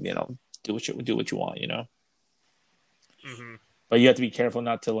then do what you want. Mm-hmm. But you have to be careful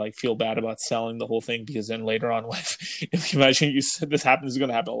not to like feel bad about selling the whole thing, because then later on, if you imagine this happens, is going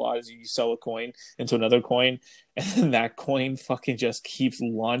to happen a lot. Is you sell a coin into another coin, and then that coin fucking just keeps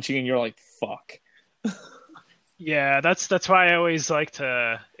launching, and you're like, fuck. Yeah, that's why I always like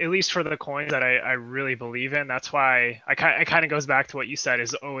to, at least for the coins that I really believe in. That's why it kind of goes back to what you said,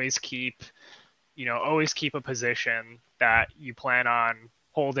 is always keep a position that you plan on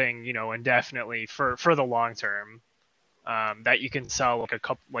holding, indefinitely for the long term, that you can sell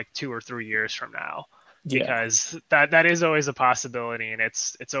like 2 or 3 years from now, Yeah, because that is always a possibility, and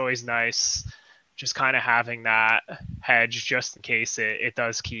it's always nice just kind of having that hedge just in case it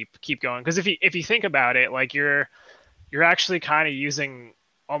does keep going. Because if you think about it, like you're actually kind of using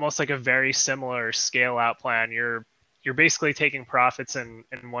almost like a very similar scale out plan. You're basically taking profits in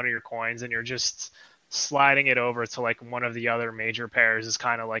one of your coins, and you're just sliding it over to like one of the other major pairs is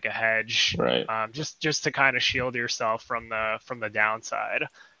kind of like a hedge, right. just to kind of shield yourself from the downside.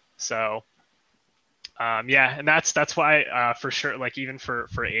 So yeah, and that's why for sure, like even for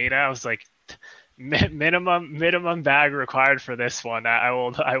ADA, I was like minimum bag required for this one. I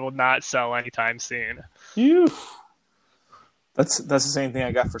will not sell anytime soon. You. That's the same thing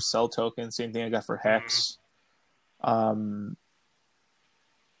I got for Cell Token. Same thing I got for Hex. Um,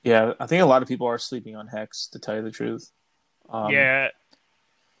 yeah, I think a lot of people are sleeping on Hex, to tell you the truth. Yeah.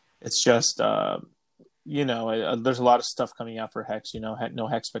 It's just there's a lot of stuff coming out for Hex. No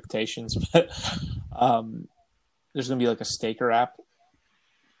expectations, but there's gonna be like a staker app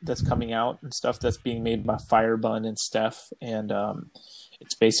that's coming out and stuff that's being made by Firebun and Steph, and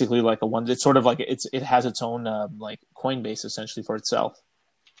it's basically like it's sort of like it has its own like Coinbase essentially for itself.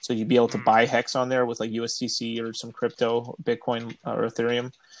 So you'd be able to buy Hex on there with like USDC or some crypto, Bitcoin or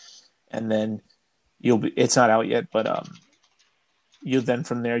Ethereum, and then it's not out yet, but you then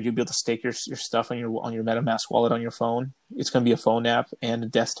from there you'll be able to stake your stuff on your MetaMask wallet on your phone. It's going to be a phone app and a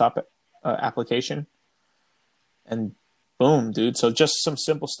desktop application, and boom, dude. So just some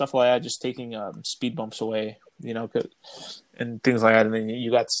simple stuff like that, just taking speed bumps away, and things like that. And then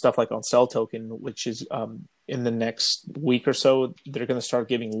you got stuff like on Cell Token, which is in the next week or so, they're going to start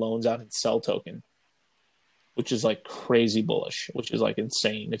giving loans out in Cell Token, which is like crazy bullish, which is like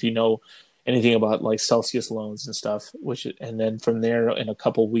insane. If you know anything about like Celsius loans and stuff, and then from there, in a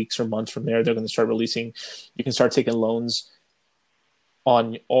couple weeks or months from there, they're going to start releasing, you can start taking loans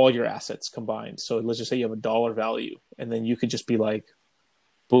on all your assets combined. So let's just say you have $1 value, and then you could just be like,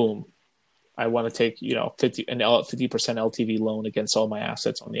 boom, I want to take 50% LTV loan against all my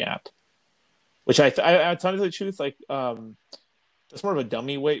assets on the app. Which I tell you the truth, like that's more of a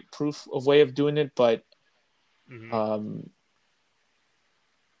dummy way of doing it, but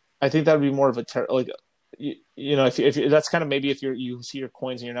I think that would be more of a if that's kind of maybe if you see your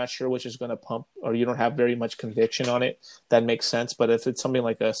coins and you're not sure which is going to pump, or you don't have very much conviction on it, that makes sense. But if it's something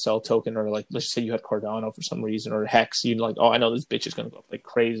like a Cell Token, or like let's say you had Cardano for some reason, or Hex, you're like, oh, I know this bitch is going to go up like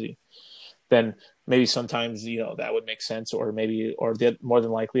crazy, then maybe sometimes that would make sense. Or maybe more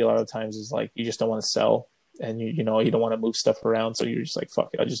than likely a lot of times is like you just don't want to sell, and you don't want to move stuff around, so you're just like,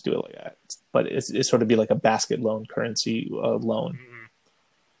 fuck it, I'll just do it like that. But it's sort of be like a basket loan currency loan.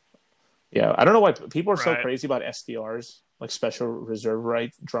 Yeah, I don't know why people are so crazy about SDRs, like special reserve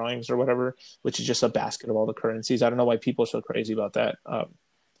right drawings or whatever, which is just a basket of all the currencies. I don't know why people are so crazy about that.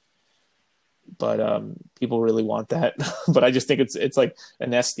 But people really want that. But I just think it's like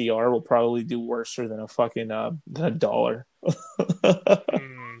an SDR will probably do worse than a fucking than a dollar. If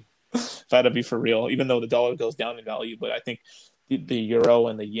I had to be for real, even though the dollar goes down in value, but I think the euro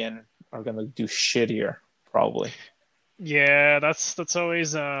and the yen are going to do shittier probably. Yeah, that's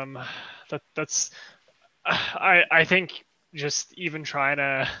always that's I think just even trying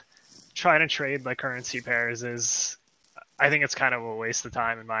to trade like currency pairs is, I think it's kind of a waste of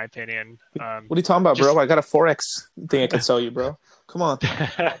time in my opinion. What are you talking about, bro? I got a Forex thing I could sell you, bro. Come on,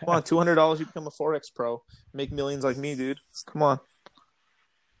 $200, you become a Forex pro, make millions like me, dude. Come on.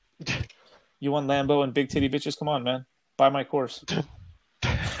 You want Lambo and big titty bitches? Come on, man. Buy my course.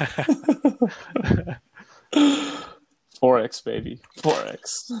 Forex, baby.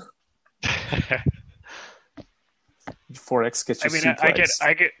 Forex. Forex gets you. I mean,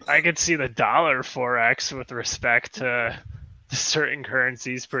 I could see the dollar Forex with respect to certain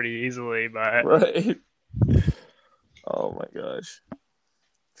currencies pretty easily, but right. Oh my gosh. I'm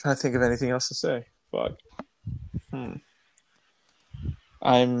trying to think of anything else to say. Fuck.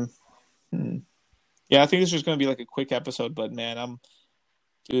 Yeah, I think this is going to be like a quick episode, but man, I'm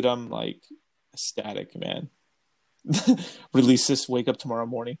like ecstatic, man. Release this, wake up tomorrow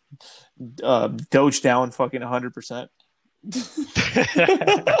morning. Doge down fucking 100%.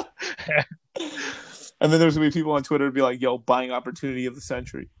 And then there's gonna be people on Twitter to be like, "Yo, buying opportunity of the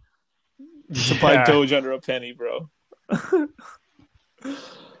century to buy Yeah. Doge under a penny, bro."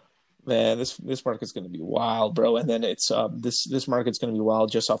 Man, this market's gonna be wild, bro. And then it's this market's gonna be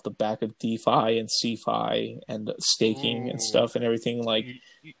wild just off the back of DeFi and CeFi and staking and Ooh. stuff and everything. Like,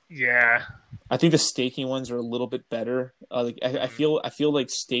 Yeah. I think the staking ones are a little bit better. Like, Mm-hmm. I feel like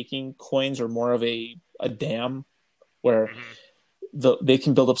staking coins are more of a dam where Mm-hmm. they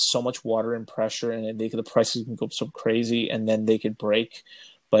can build up so much water and pressure, and the prices can go up so crazy, and then they could break.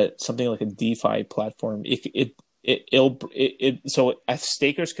 But something like a DeFi platform, so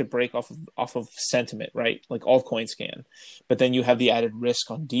stakers could break off of sentiment, right? Like altcoins can, but then you have the added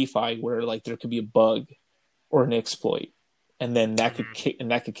risk on DeFi where like there could be a bug or an exploit, and then Mm-hmm.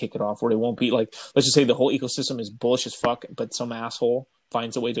 that could kick it off where it won't be like, let's just say the whole ecosystem is bullish as fuck, but some asshole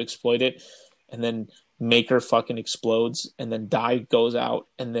finds a way to exploit it, and then Maker fucking explodes, and then Dai goes out,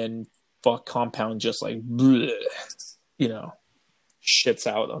 and then fuck Compound just like bleh, you know shits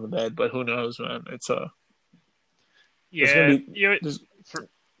out on the bed. But who knows, man? There's gonna Yeah. be there's, For,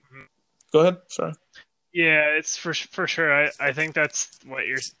 go ahead. Sorry. yeah, it's for sure. I think that's what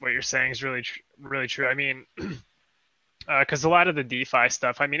you're saying is really true. I mean, because a lot of the DeFi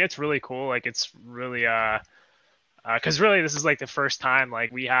stuff, I mean, it's really cool. Like, it's really because really this is like the first time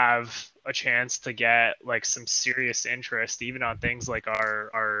like we have a chance to get like some serious interest even on things like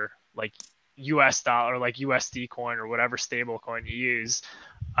our like US dollar, like USD coin or whatever stable coin you use.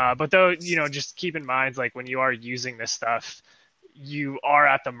 But though, just keep in mind, like when you are using this stuff, you are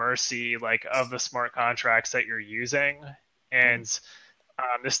at the mercy like of the smart contracts that you're using. And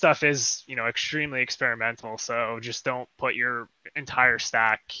this stuff is, extremely experimental. So just don't put your entire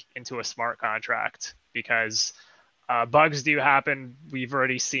stack into a smart contract because bugs do happen. We've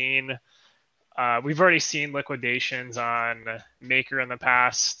already seen liquidations on Maker in the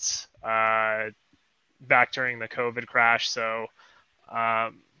past, back during the COVID crash. So,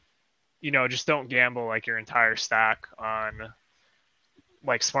 um, just don't gamble like your entire stack on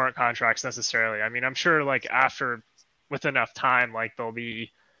like smart contracts necessarily. I mean, I'm sure like after with enough time, like they'll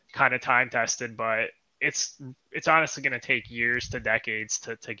be kind of time tested, but it's honestly going to take years to decades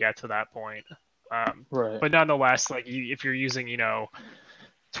to get to that point. Right. But nonetheless, like if you're using,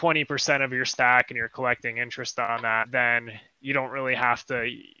 20% of your stack and you're collecting interest on that, then you don't really have to.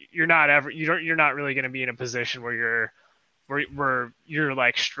 You're not really going to be in a position where you're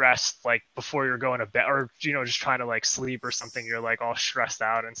like stressed like before you're going to bed or just trying to like sleep or something. You're like all stressed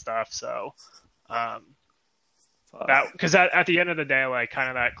out and stuff. So um, Fuck. that because at the end of the day, like kind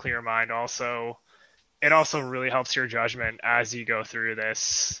of that clear mind also it also really helps your judgment as you go through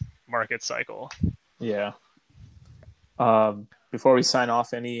this market cycle. Yeah. Before we sign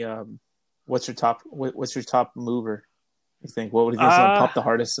off, what's your top mover? You think what do you think is gonna Uh pop the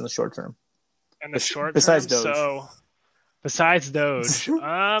hardest in the short term? in the short Besides term, Doge. so besides Doge,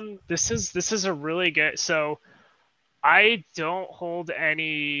 this is a really good. So I don't hold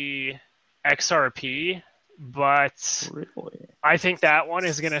any XRP, but Really? I think that one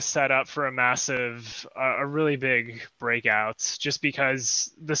is going to set up for a really big breakout just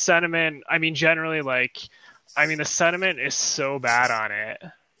because the sentiment, I mean, generally, the sentiment is so bad on it,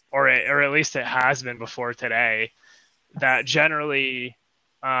 or at least it has been before today, that generally,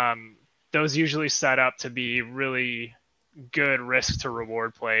 those usually set up to be really good risk to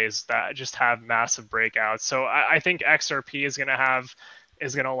reward plays that just have massive breakouts. So I think XRP is going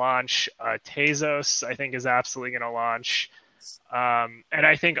to launch. Tezos I think is absolutely going to launch. And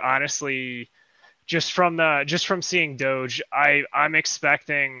I think honestly, just from seeing Doge, I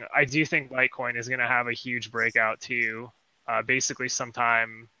do think Litecoin is going to have a huge breakout too. Basically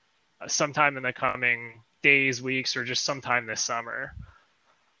sometime in the coming days, weeks, or just sometime this summer.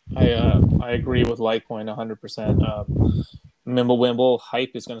 I agree with Litecoin 100%. Mimblewimble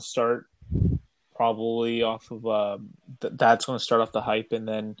hype is going to start probably off of that's going to start off the hype, and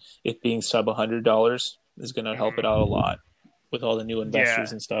then it being sub $100 is going to help it Mm-hmm. out a lot with all the new investors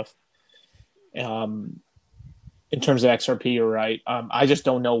Yeah. and stuff. Um, in terms of XRP, you're right. I just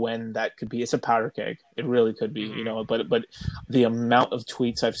don't know when that could be. It's a powder keg. It really could be, Mm-hmm. But the amount of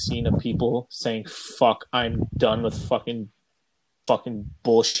tweets I've seen of people saying "fuck," I'm done with fucking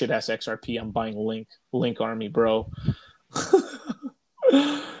bullshit ass XRP. I'm buying Link Army, bro.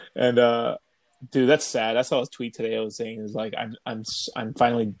 And dude, that's sad. That's all I was tweet today. I was saying is like I'm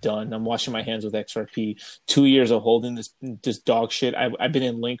finally done. I'm washing my hands with XRP. 2 years of holding this dog shit. I've been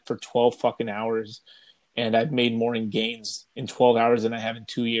in Link for 12 fucking hours, and I've made more in gains in 12 hours than I have in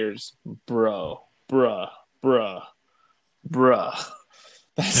 2 years, bro, bruh, bruh, bruh.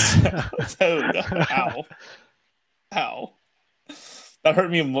 That's dude, ow, ow. That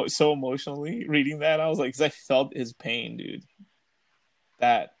hurt me so emotionally reading that. I was like, because I felt his pain, dude.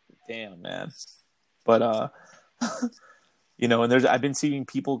 That damn man. But and I've been seeing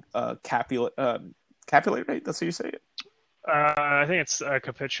people capulate, right? That's how you say it. I think it's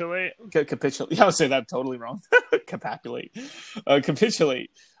capitulate. Capitulate. Yeah, I would say that totally wrong. Capitulate.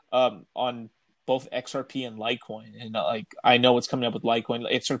 Capitulate on both XRP and Litecoin, and like I know what's coming up with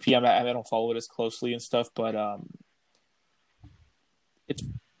Litecoin. XRP, I don't follow it as closely and stuff, but it's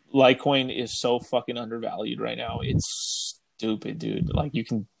Litecoin is so fucking undervalued right now. It's stupid, dude. Like you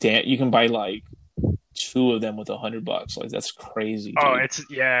can buy like two of them with $100. Like that's crazy. Dude. Oh, it's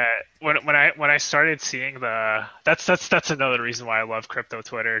yeah. When I started seeing that's another reason why I love crypto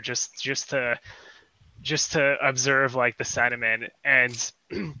Twitter. Just to observe like the sentiment. And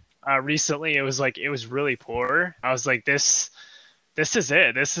recently it was really poor. I was like, this is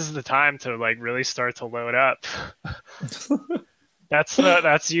it. This is the time to like really start to load up.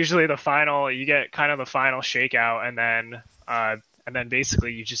 That's usually the final. You get kind of the final shakeout, and then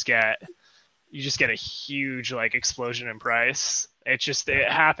basically you just get a huge like explosion in price. It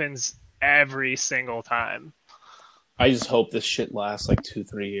happens every single time. I just hope this shit lasts like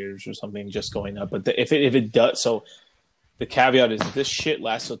 2-3 years or something, just going up. But if it does, so the caveat is if this shit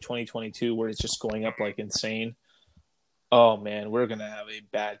lasts till 2022, where it's just going up like insane. Oh man, we're gonna have a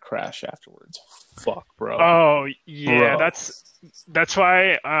bad crash afterwards. Fuck, bro. Oh yeah, bro. that's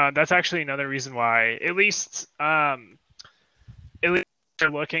why. That's actually another reason why. At least they're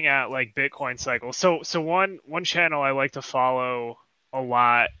looking at like Bitcoin cycles. So one channel I like to follow a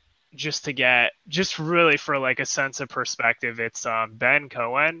lot just really for like a sense of perspective. It's Ben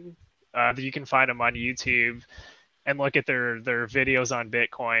Cohen. You can find him on YouTube and look at their videos on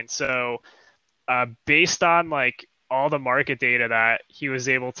Bitcoin. So based on like all the market data that he was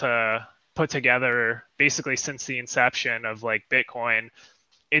able to put together basically since the inception of like Bitcoin,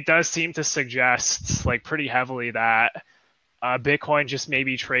 it does seem to suggest like pretty heavily that Bitcoin just may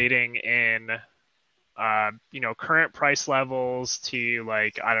be trading in current price levels to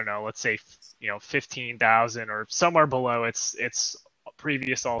like, I don't know, let's say 15,000 or somewhere below its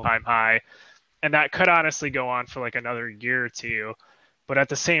previous all-time high, and that could honestly go on for like another year or two. But at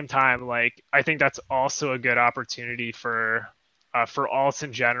the same time, like I think that's also a good opportunity for alts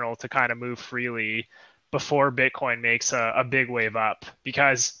in general to kind of move freely before Bitcoin makes a big wave up.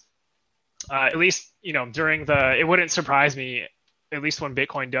 Because at least during it wouldn't surprise me, at least when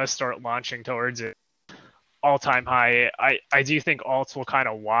Bitcoin does start launching towards its all-time high, I do think alts will kind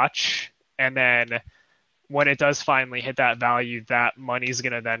of watch, and then when it does finally hit that value, that money's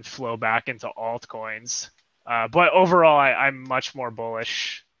going to then flow back into altcoins. But overall, I'm much more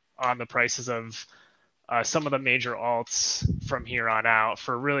bullish on the prices of some of the major alts from here on out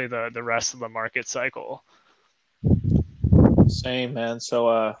for really the rest of the market cycle. Same, man.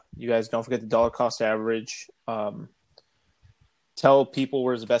 So you guys don't forget the dollar cost average. Tell people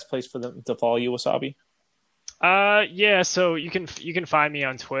where's the best place for them to follow you, Wasabi. Yeah, so you can find me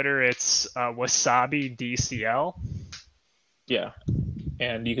on Twitter. It's Wasabi DCL. Yeah,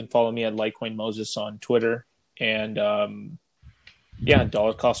 and you can follow me at Litecoin Moses on Twitter, and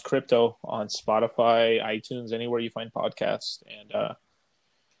Dollar Cost Crypto on Spotify, iTunes, anywhere you find podcasts. And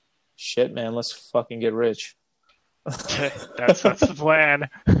shit, man, let's fucking get rich. That's the plan.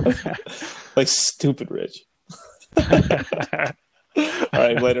 Like stupid rich. All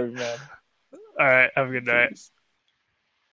right, later, man. All right, have a good night.